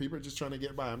 People are just trying to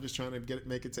get by. I'm just trying to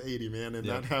make it to 80, man, and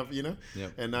not have,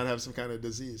 and not have some kind of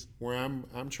disease. Where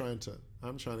I'm trying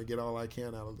to get all I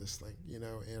can out of this thing,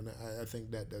 and I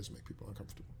think that does make people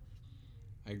uncomfortable.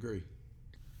 I agree.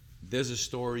 There's a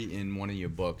story in one of your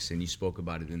books, and you spoke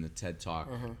about it in the TED Talk,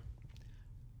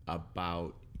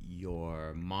 about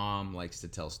your mom likes to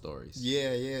tell stories.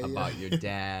 Yeah. About your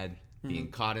dad being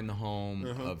caught in the home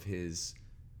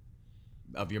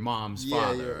of your mom's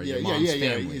father or your mom's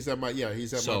family. He's at my my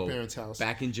parents' house.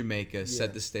 Back in Jamaica,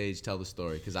 set the stage, tell the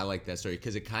story, because I like that story,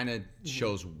 because it kind of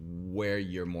shows where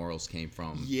your morals came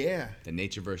from. Yeah. The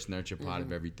nature versus nurture part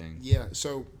of everything. Yeah.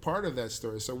 So part of that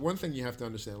story. So one thing you have to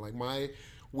understand, like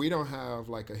we don't have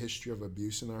like a history of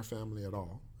abuse in our family at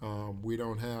all. We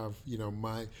don't have,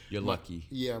 You're lucky.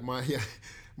 Yeah. My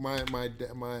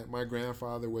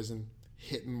grandfather wasn't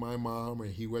hitting my mom, or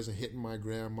he wasn't hitting my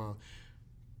grandma.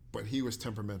 But he was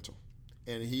temperamental,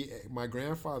 and my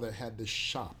grandfather had this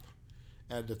shop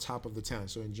at the top of the town.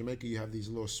 So in Jamaica, you have these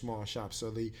little small shops.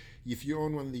 So if you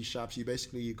own one of these shops, you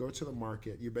go to the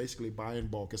market, you basically buy in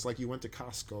bulk. It's like you went to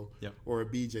Costco or a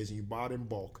BJ's and you bought in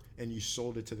bulk and you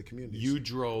sold it to the community. You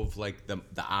drove like the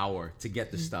hour to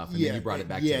get the stuff, and then you brought it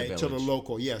back to the village. To the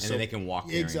local, and then they can walk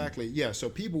there. Exactly, yeah. So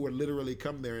people would literally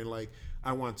come there and like,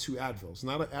 I want 2 Advils,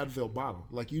 not an Advil bottle.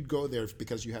 Like you'd go there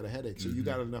because you had a headache, so you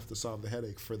got enough to solve the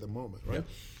headache for the moment, right? Yep.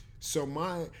 So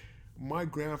my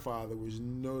grandfather was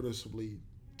noticeably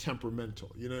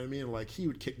temperamental. You know what I mean? Like he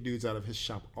would kick dudes out of his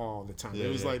shop all the time. It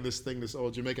was like this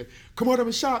old Jamaican, come out of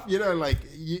his shop. Like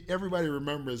everybody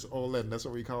remembers Olen. That's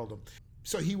what we called him.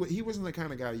 So he wasn't the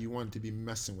kind of guy you wanted to be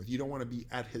messing with. You don't want to be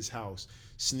at his house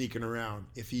sneaking around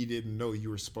if he didn't know you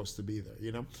were supposed to be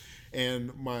there.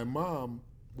 And my mom,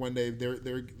 one day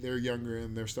they're younger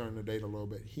and they're starting to date a little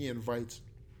bit.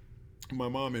 My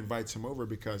mom invites him over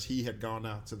because he had gone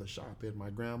out to the shop, and my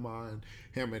grandma and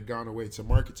him had gone away to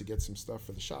market to get some stuff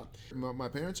for the shop. My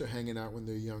parents are hanging out when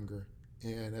they're younger,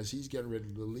 and as he's getting ready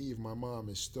to leave, my mom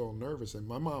is still nervous, and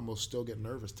my mom will still get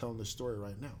nervous telling this story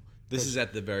right now. This is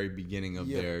at the very beginning of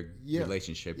their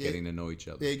relationship, getting to know each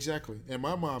other. Exactly. And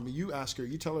my mom, you ask her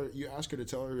to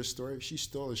tell her this story, she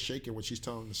still is shaking when she's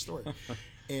telling the story.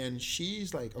 And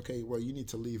she's like, okay, well, you need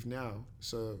to leave now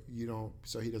so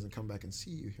he doesn't come back and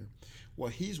see you here. Well,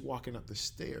 he's walking up the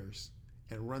stairs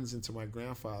and runs into my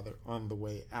grandfather on the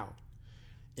way out.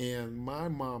 And my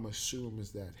mom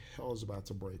assumes that hell's about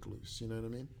to break loose, you know what I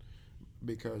mean?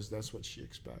 Because that's what she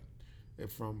expects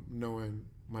from knowing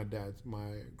my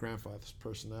grandfather's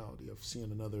personality of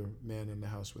seeing another man in the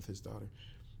house with his daughter.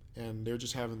 And they're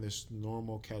just having this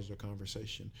normal, casual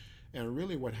conversation. And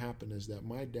really what happened is that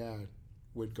my dad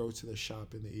would go to the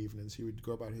shop in the evenings. He would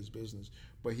go about his business,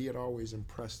 but he had always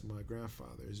impressed my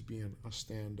grandfather as being a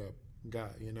stand-up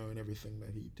guy, and everything that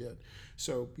he did.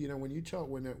 So,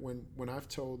 when I've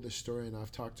told this story and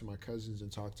I've talked to my cousins and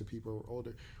talked to people who are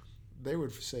older, they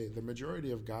would say the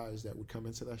majority of guys that would come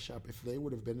into that shop, if they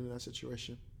would have been in that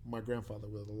situation, my grandfather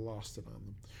would have lost it on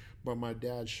them. But my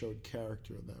dad showed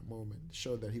character in that moment,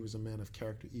 showed that he was a man of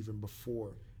character even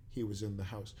before he was in the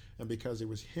house. And because it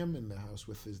was him in the house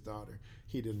with his daughter,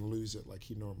 he didn't lose it like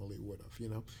he normally would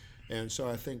have, And so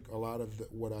I think a lot of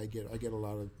what I get a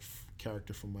lot of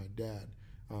character from my dad.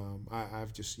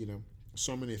 I've just,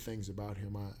 so many things about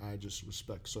him I just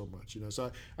respect so much,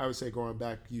 So I would say, going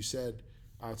back, you said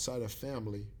outside of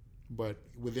family, but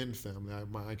within family,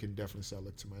 I can definitely say I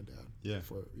look to my dad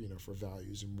for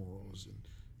values and morals and.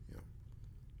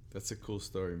 That's a cool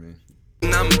story, man.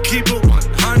 I'm keep it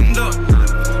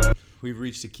 100. We've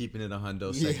reached the keeping it a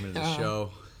hundo segment of the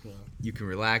show. Yeah. You can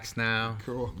relax now.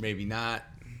 Cool. Maybe not.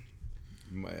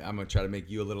 I'm gonna try to make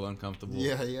you a little uncomfortable.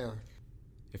 Yeah.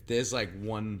 If there's like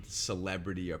one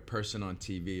celebrity or person on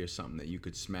TV or something that you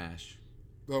could smash,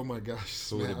 oh my gosh,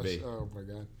 who would it be? Oh my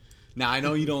god. Now I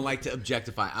know you don't like to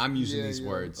objectify. I'm using these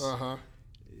words.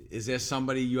 Is there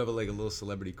somebody you have a little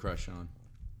celebrity crush on?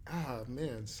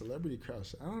 Man, celebrity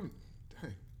crush. Dang.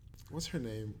 What's her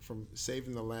name from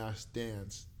Saving the Last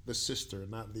Dance? The sister,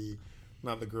 not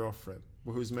the girlfriend,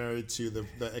 who's married to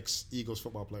the ex-Eagles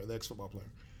football player, the ex-football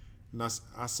player.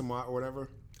 Asamoah or whatever.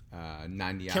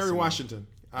 Nandi Kerry Asamoah. Washington.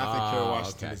 I think Kerry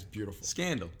Washington is beautiful.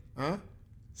 Scandal. Huh?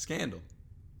 Scandal.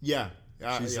 Yeah.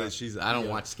 She's. I don't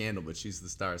watch Scandal, but she's the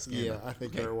star of Scandal. Yeah, I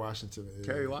think Kerry Washington.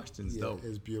 Kerry Washington's dope.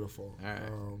 Is beautiful. All right.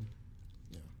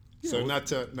 So not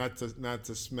to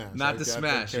smash. Not to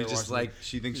smash. She just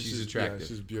she thinks she's attractive. Yeah,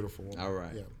 she's beautiful. All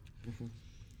right. Yeah. Mm-hmm.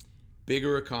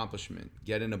 Bigger accomplishment: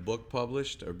 getting a book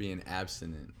published or being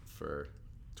abstinent for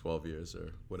 12 years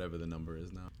or whatever the number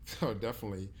is now. Oh,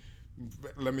 definitely.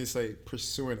 Let me say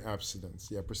pursuing abstinence.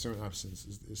 Yeah, pursuing abstinence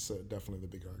is definitely the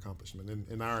bigger accomplishment.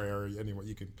 In our area,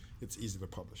 anyway, it's easy to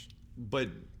publish. But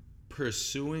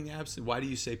pursuing abstinence, why do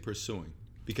you say pursuing?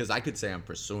 Because I could say I'm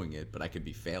pursuing it, but I could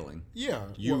be failing. Yeah.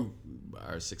 You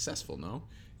are successful, no?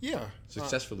 Yeah.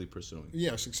 Successfully pursuing.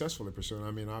 Yeah, successfully pursuing.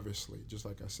 I mean, obviously, just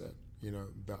like I said,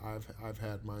 I've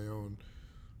had my own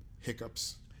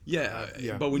hiccups. Yeah,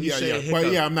 but when you say a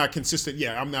hiccup... But I'm not consistent.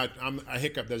 Yeah, a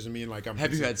hiccup doesn't mean like I'm...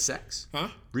 Have you had sex? Huh?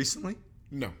 Recently?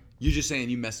 No. You're just saying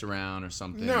you messed around or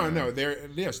something? No.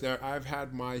 I've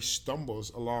had my stumbles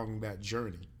along that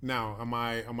journey. Now, am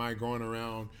I going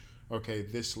around, okay,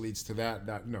 this leads to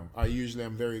that? No.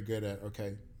 I'm very good at,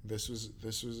 okay, this was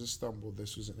a stumble,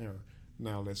 this was an error.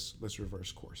 Now let's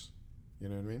reverse course. You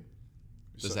know what I mean?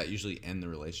 Does that usually end the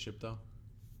relationship, though?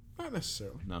 Not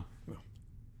necessarily. No.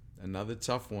 Another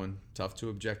tough one, tough to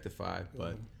objectify,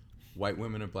 but white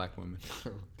women or black women?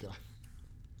 Oh, God.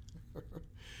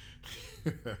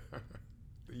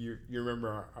 You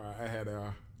remember I had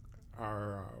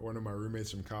one of my roommates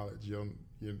from college. You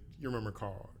remember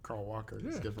Carl Walker?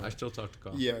 Yeah, I still talk to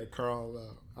Carl. Yeah, Carl.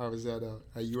 I was at a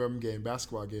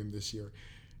basketball game this year,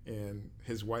 and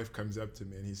his wife comes up to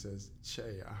me and he says,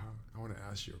 "Che, I want to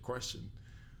ask you a question."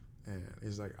 And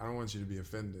he's like, "I don't want you to be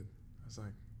offended."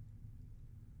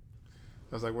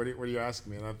 I was like, what are you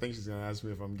asking me? And I think she's gonna ask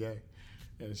me if I'm gay.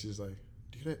 And she's like,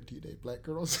 do you date black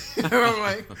girls? And I'm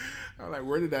like,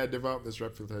 where did I develop this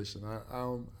reputation?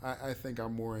 I think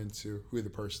I'm more into who the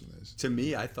person is. To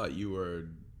me, I thought you were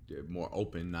more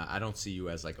open. I don't see you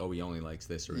as like, oh, he only likes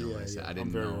this or he only likes that. I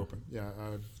didn't know. I'm very open. Yeah,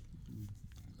 I've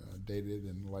dated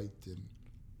and liked and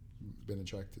been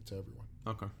attracted to everyone.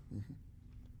 Okay. Mm-hmm.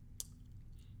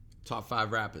 Top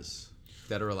 5 rappers,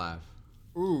 dead or alive?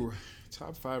 Ooh,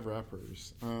 top 5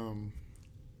 rappers.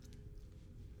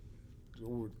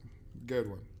 Good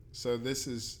one. So this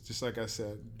is, just like I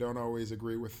said, don't always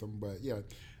agree with them, but yeah,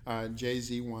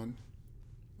 Jay-Z won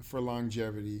for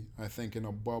longevity. I think in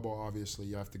a bubble, obviously,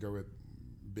 you have to go with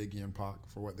Biggie and Pac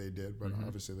for what they did, but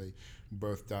obviously they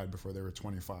both died before they were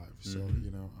 25. So,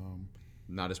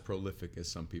 not as prolific as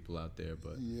some people out there,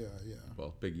 but yeah.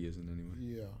 Well, Biggie isn't anyway.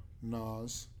 Yeah.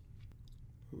 Nas.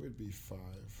 Who would be 5?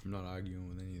 I'm not arguing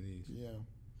with any of these. Yeah.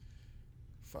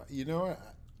 5. You know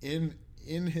what?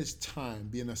 In his time,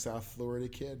 being a South Florida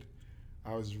kid,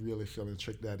 I was really feeling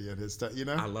Trick Daddy at his time.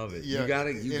 I love it. Yeah. You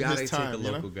gotta take a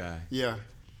local guy. Yeah.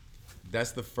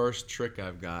 That's the first trick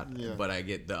I've got, but I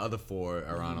get the other 4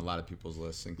 are on a lot of people's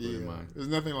lists, including mine. There's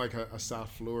nothing like a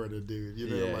South Florida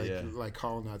dude, like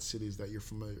calling out cities that you're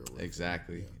familiar with.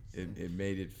 Exactly. Yeah, so.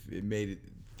 It made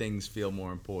things feel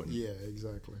more important. Yeah,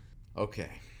 exactly. Okay.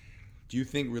 Do you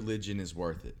think religion is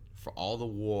worth it? For all the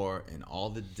war and all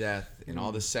the death and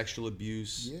all the sexual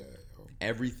abuse,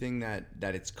 everything that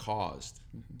it's caused,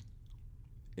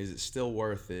 is it still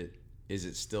worth it? Is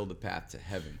it still the path to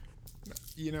heaven?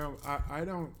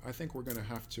 I think we're going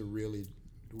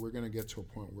to get to a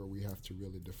point where we have to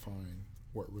really define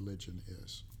what religion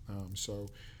is. So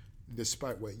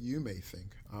despite what you may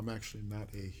think, I'm actually not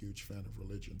a huge fan of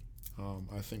religion.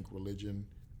 I think religion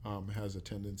has a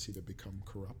tendency to become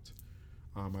corrupt.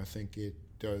 I think it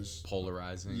does...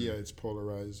 Polarizing. Yeah, it's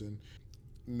polarizing.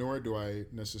 Nor do I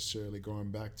necessarily,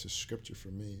 going back to scripture for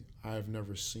me, I've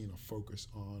never seen a focus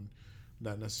on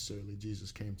that necessarily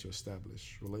Jesus came to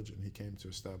establish religion. He came to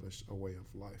establish a way of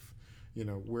life.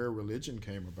 Where religion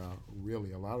came about,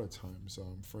 really, a lot of times,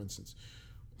 for instance,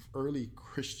 early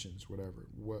Christians,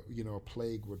 a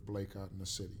plague would break out in the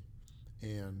city,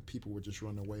 and people would just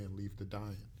run away and leave the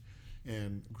dying.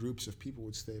 And groups of people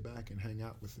would stay back and hang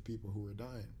out with the people who were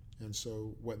dying. And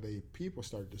so people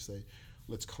started to say,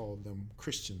 let's call them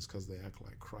Christians because they act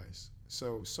like Christ.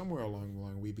 So somewhere along the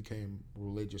line, we became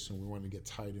religious and we wanted to get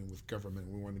tied in with government.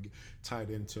 We wanted to get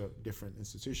tied into different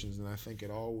institutions. And I think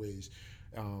it always,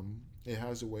 it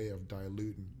has a way of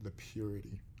diluting the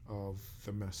purity of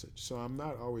the message. So I'm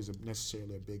not always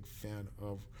necessarily a big fan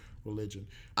of religion.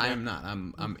 I am not.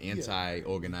 I'm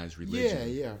anti-organized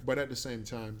religion. Yeah. But at the same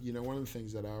time, one of the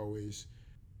things that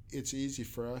it's easy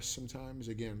for us sometimes,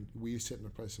 again, we sit in a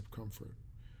place of comfort.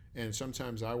 And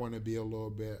sometimes I want to be I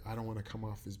don't want to come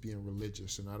off as being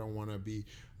religious, and I don't want to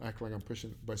act like I'm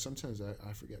pushing, but sometimes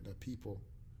I forget that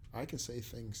I can say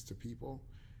things to people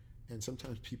And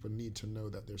sometimes people need to know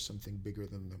that there's something bigger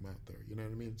than them out there. You know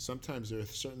what I mean? Sometimes there are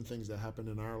certain things that happen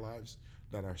in our lives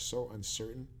that are so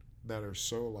uncertain, that are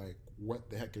so like, what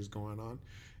the heck is going on?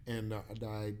 And the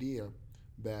idea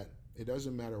that it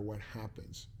doesn't matter what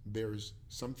happens, there's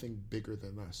something bigger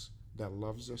than us that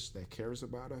loves us, that cares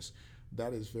about us,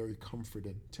 that is very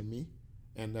comforting to me,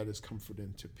 and that is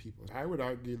comforting to people. I would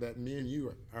argue that me and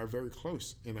you are very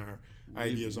close in our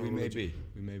ideas on religion.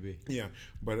 We may be. Yeah,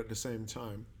 but at the same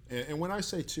time, and when I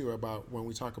say too about when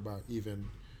we talk about even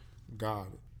God,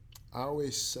 I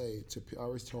always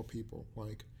tell people,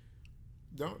 like,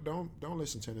 don't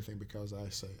listen to anything because I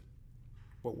say it,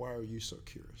 but why are you so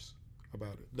curious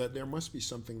about it? That there must be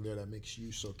something there that makes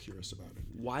you so curious about it.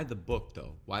 Why the book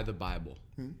though? Why the Bible?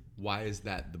 Why is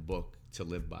that the book to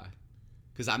live by?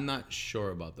 Because I'm not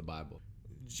sure about the Bible.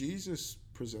 Jesus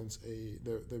presents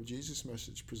the Jesus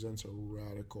message presents a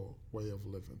radical way of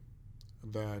living.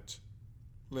 That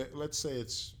let's say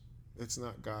it's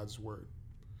not God's word,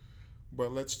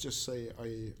 but let's just say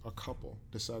a couple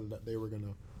decided that they were going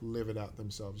to live it out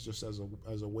themselves, just as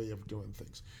a way of doing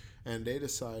things, and they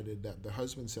decided that the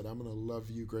husband said, "I'm going to love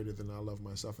you greater than I love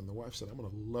myself," and the wife said, "I'm going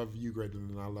to love you greater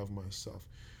than I love myself."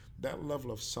 That level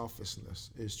of selflessness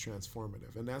is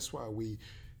transformative, and that's why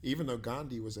even though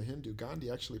Gandhi was a Hindu,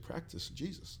 Gandhi actually practiced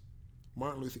Jesus.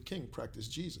 Martin Luther King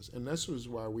practiced Jesus, and this was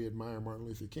why we admire Martin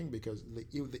Luther King, because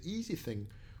the easy thing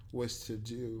was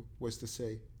to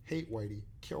say, hate whitey,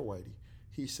 kill whitey.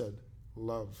 He said,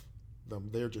 love them.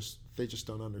 They just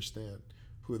don't understand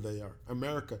who they are.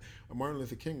 Martin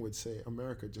Luther King would say,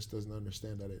 America just doesn't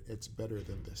understand that it's better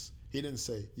than this. He didn't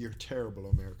say, you're terrible,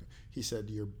 America. He said,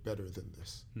 you're better than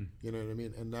this. You know what I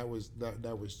mean? And that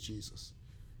was Jesus.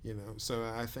 You know, so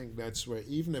I think that's where,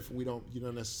 even if you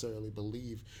don't necessarily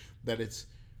believe that it's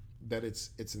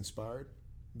inspired,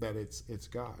 that it's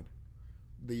God.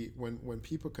 When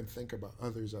people can think about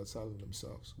others outside of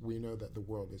themselves, we know that the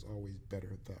world is always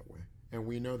better that way. And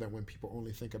we know that when people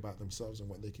only think about themselves and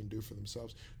what they can do for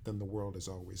themselves, then the world is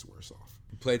always worse off.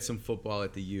 You played some football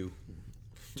at the U.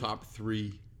 Top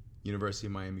 3 University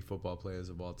of Miami football players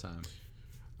of all time.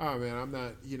 Oh man, I'm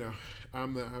not.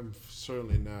 I'm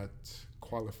certainly not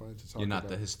qualified to talk. You're not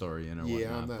about the historian or whatnot.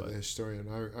 whatnot. I'm not the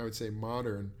historian. I would say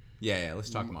modern. Yeah.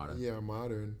 Let's talk modern. Yeah,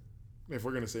 modern. If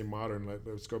we're gonna say modern,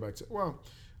 let's go back to. Well,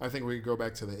 I think we could go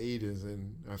back to the 80s,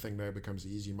 and I think that becomes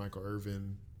easy. Michael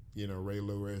Irvin, Ray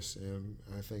Lewis, and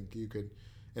I think you could,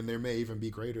 and there may even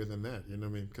be greater than that. You know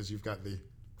what I mean? Because you've got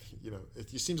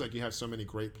it seems like you have so many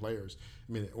great players.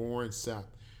 I mean, Warren Sapp.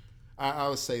 I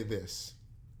would say this.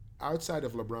 Outside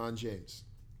of LeBron James,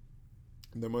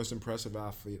 the most impressive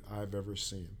athlete I've ever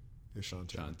seen is Sean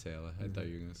Taylor. Sean Taylor. I thought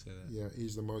you were going to say that. Yeah,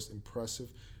 he's the most impressive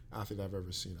athlete I've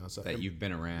ever seen. Outside that you've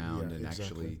been around and exactly.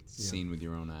 actually seen with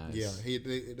your own eyes. Yeah,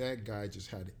 that guy just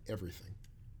had everything.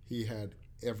 He had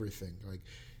everything. Like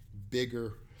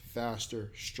bigger,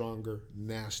 faster, stronger,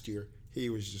 nastier. He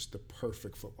was just the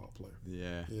perfect football player.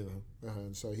 Yeah.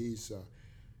 And so he's,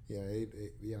 I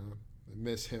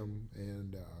miss him,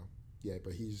 and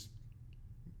but he's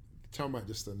talking about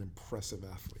just an impressive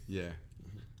athlete. Yeah.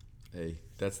 Hey,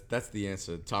 that's the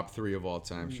answer. Top 3 of all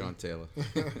time, Sean Taylor.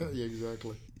 Yeah,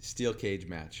 exactly. Steel cage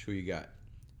match. Who you got?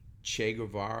 Che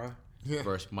Guevara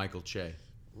versus Michael Che.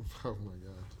 Oh my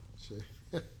God,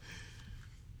 Che.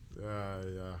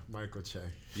 Yeah, Michael Che.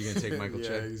 You gonna take Michael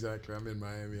Che? Yeah, exactly. I'm in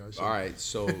Miami. All right,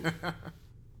 so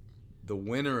the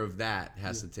winner of that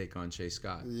has to take on Che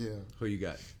Scott. Yeah. Who you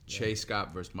got? Che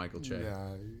Scott versus Michael Che.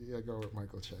 Yeah, go with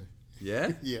Michael Che.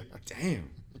 Yeah? Yeah. Damn.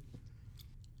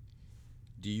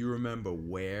 Do you remember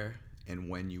where and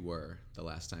when you were the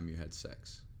last time you had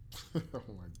sex? Oh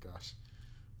my gosh,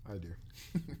 I do.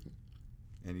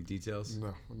 Any details?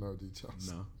 No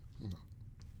details. No? No.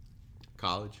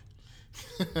 College?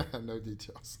 No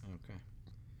details. Okay.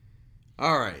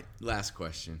 All right, last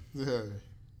question. Yeah.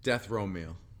 Death row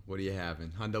meal. What are you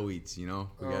having? Hundo Eats, We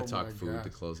got to talk food gosh. to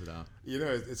close it out.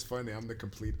 It's funny. I'm the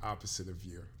complete opposite of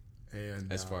you.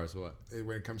 And as far as what?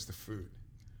 When it comes to food.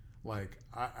 Like,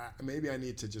 maybe I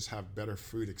need to just have better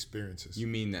food experiences. You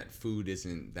mean that food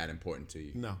isn't that important to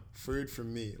you? No, food for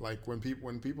me. Like when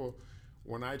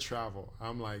I travel,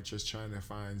 I'm like just trying to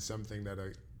find something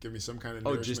that'll give me some kind of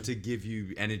nourishment. Just to give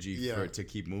you energy to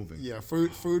keep moving. Yeah,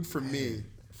 food for me.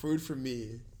 Food for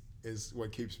me is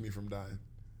what keeps me from dying.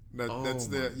 That's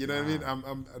what I mean.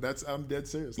 I'm dead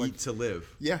serious. Eat to live.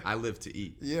 Yeah, I live to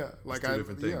eat. Yeah, like two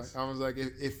different things. Yeah, I was like,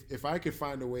 if I could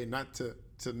find a way not to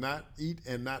not eat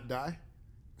and not die,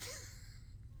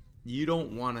 You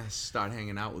don't want to start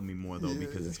hanging out with me more though,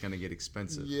 because it's gonna get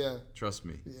expensive. Yeah, trust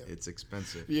me, it's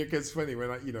expensive. Yeah, because it's funny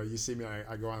when you see me,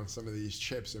 I go on some of these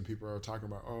trips and people are talking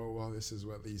about, oh well, this is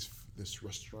what this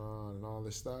restaurant and all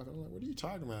this stuff. I'm like, what are you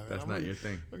talking about? That's not your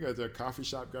thing. I go to a coffee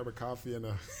shop, grab a coffee and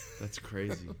a. That's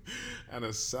crazy. And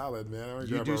a salad, man.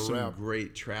 You do some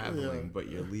great traveling, but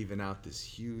you're leaving out this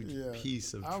huge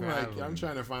piece of traveling. I'm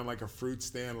trying to find like a fruit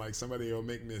stand, like somebody will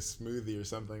make me a smoothie or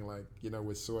something, like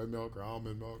with soy milk or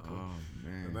almond milk. Oh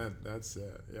man, and that's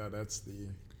it. Yeah, that's the. Yeah.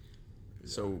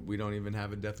 So we don't even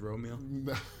have a death row meal.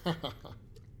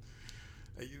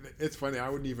 It's funny. I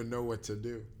wouldn't even know what to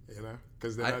do,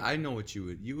 because I know what you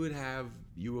would. You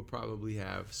would probably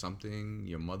have something.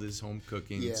 Your mother's home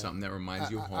cooking, something that reminds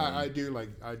you of home. I do like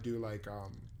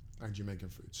Jamaican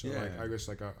food. So I guess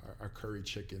like a curry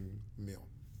chicken meal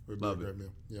would be a great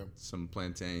meal. Yeah. Some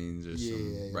plantains or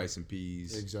some rice and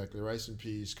peas. Exactly, rice and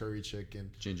peas, curry chicken,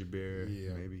 ginger beer,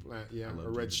 maybe. A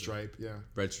red stripe. Yeah.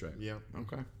 Red stripe. Yeah.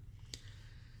 Okay.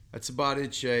 That's about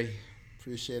it, Shay.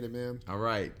 Appreciate it, man. All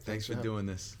right. Thanks for doing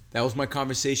this. That was my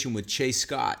conversation with Che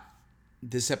Scott.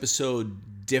 This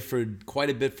episode differed quite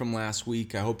a bit from last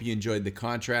week. I hope you enjoyed the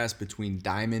contrast between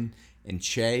Diamond and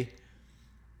Che.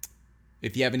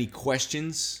 If you have any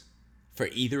questions for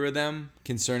either of them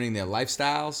concerning their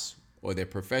lifestyles or their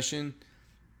profession,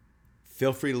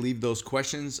 feel free to leave those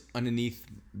questions underneath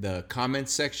the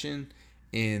comments section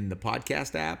in the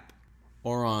podcast app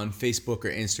or on Facebook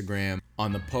or Instagram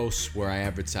on the posts where I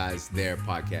advertise their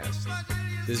podcast.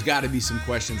 There's got to be some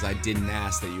questions I didn't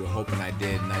ask that you were hoping I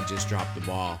did and I just dropped the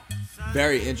ball.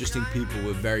 Very interesting people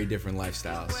with very different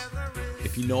lifestyles.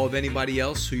 If you know of anybody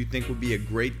else who you think would be a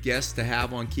great guest to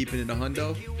have on Keeping It a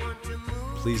Hundo,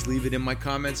 please leave it in my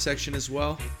comments section as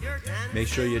well. Make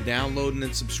sure you're downloading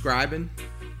and subscribing,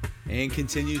 and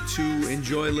continue to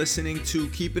enjoy listening to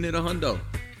Keeping It a Hundo.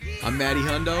 I'm Matty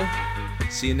Hundo.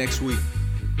 See you next week.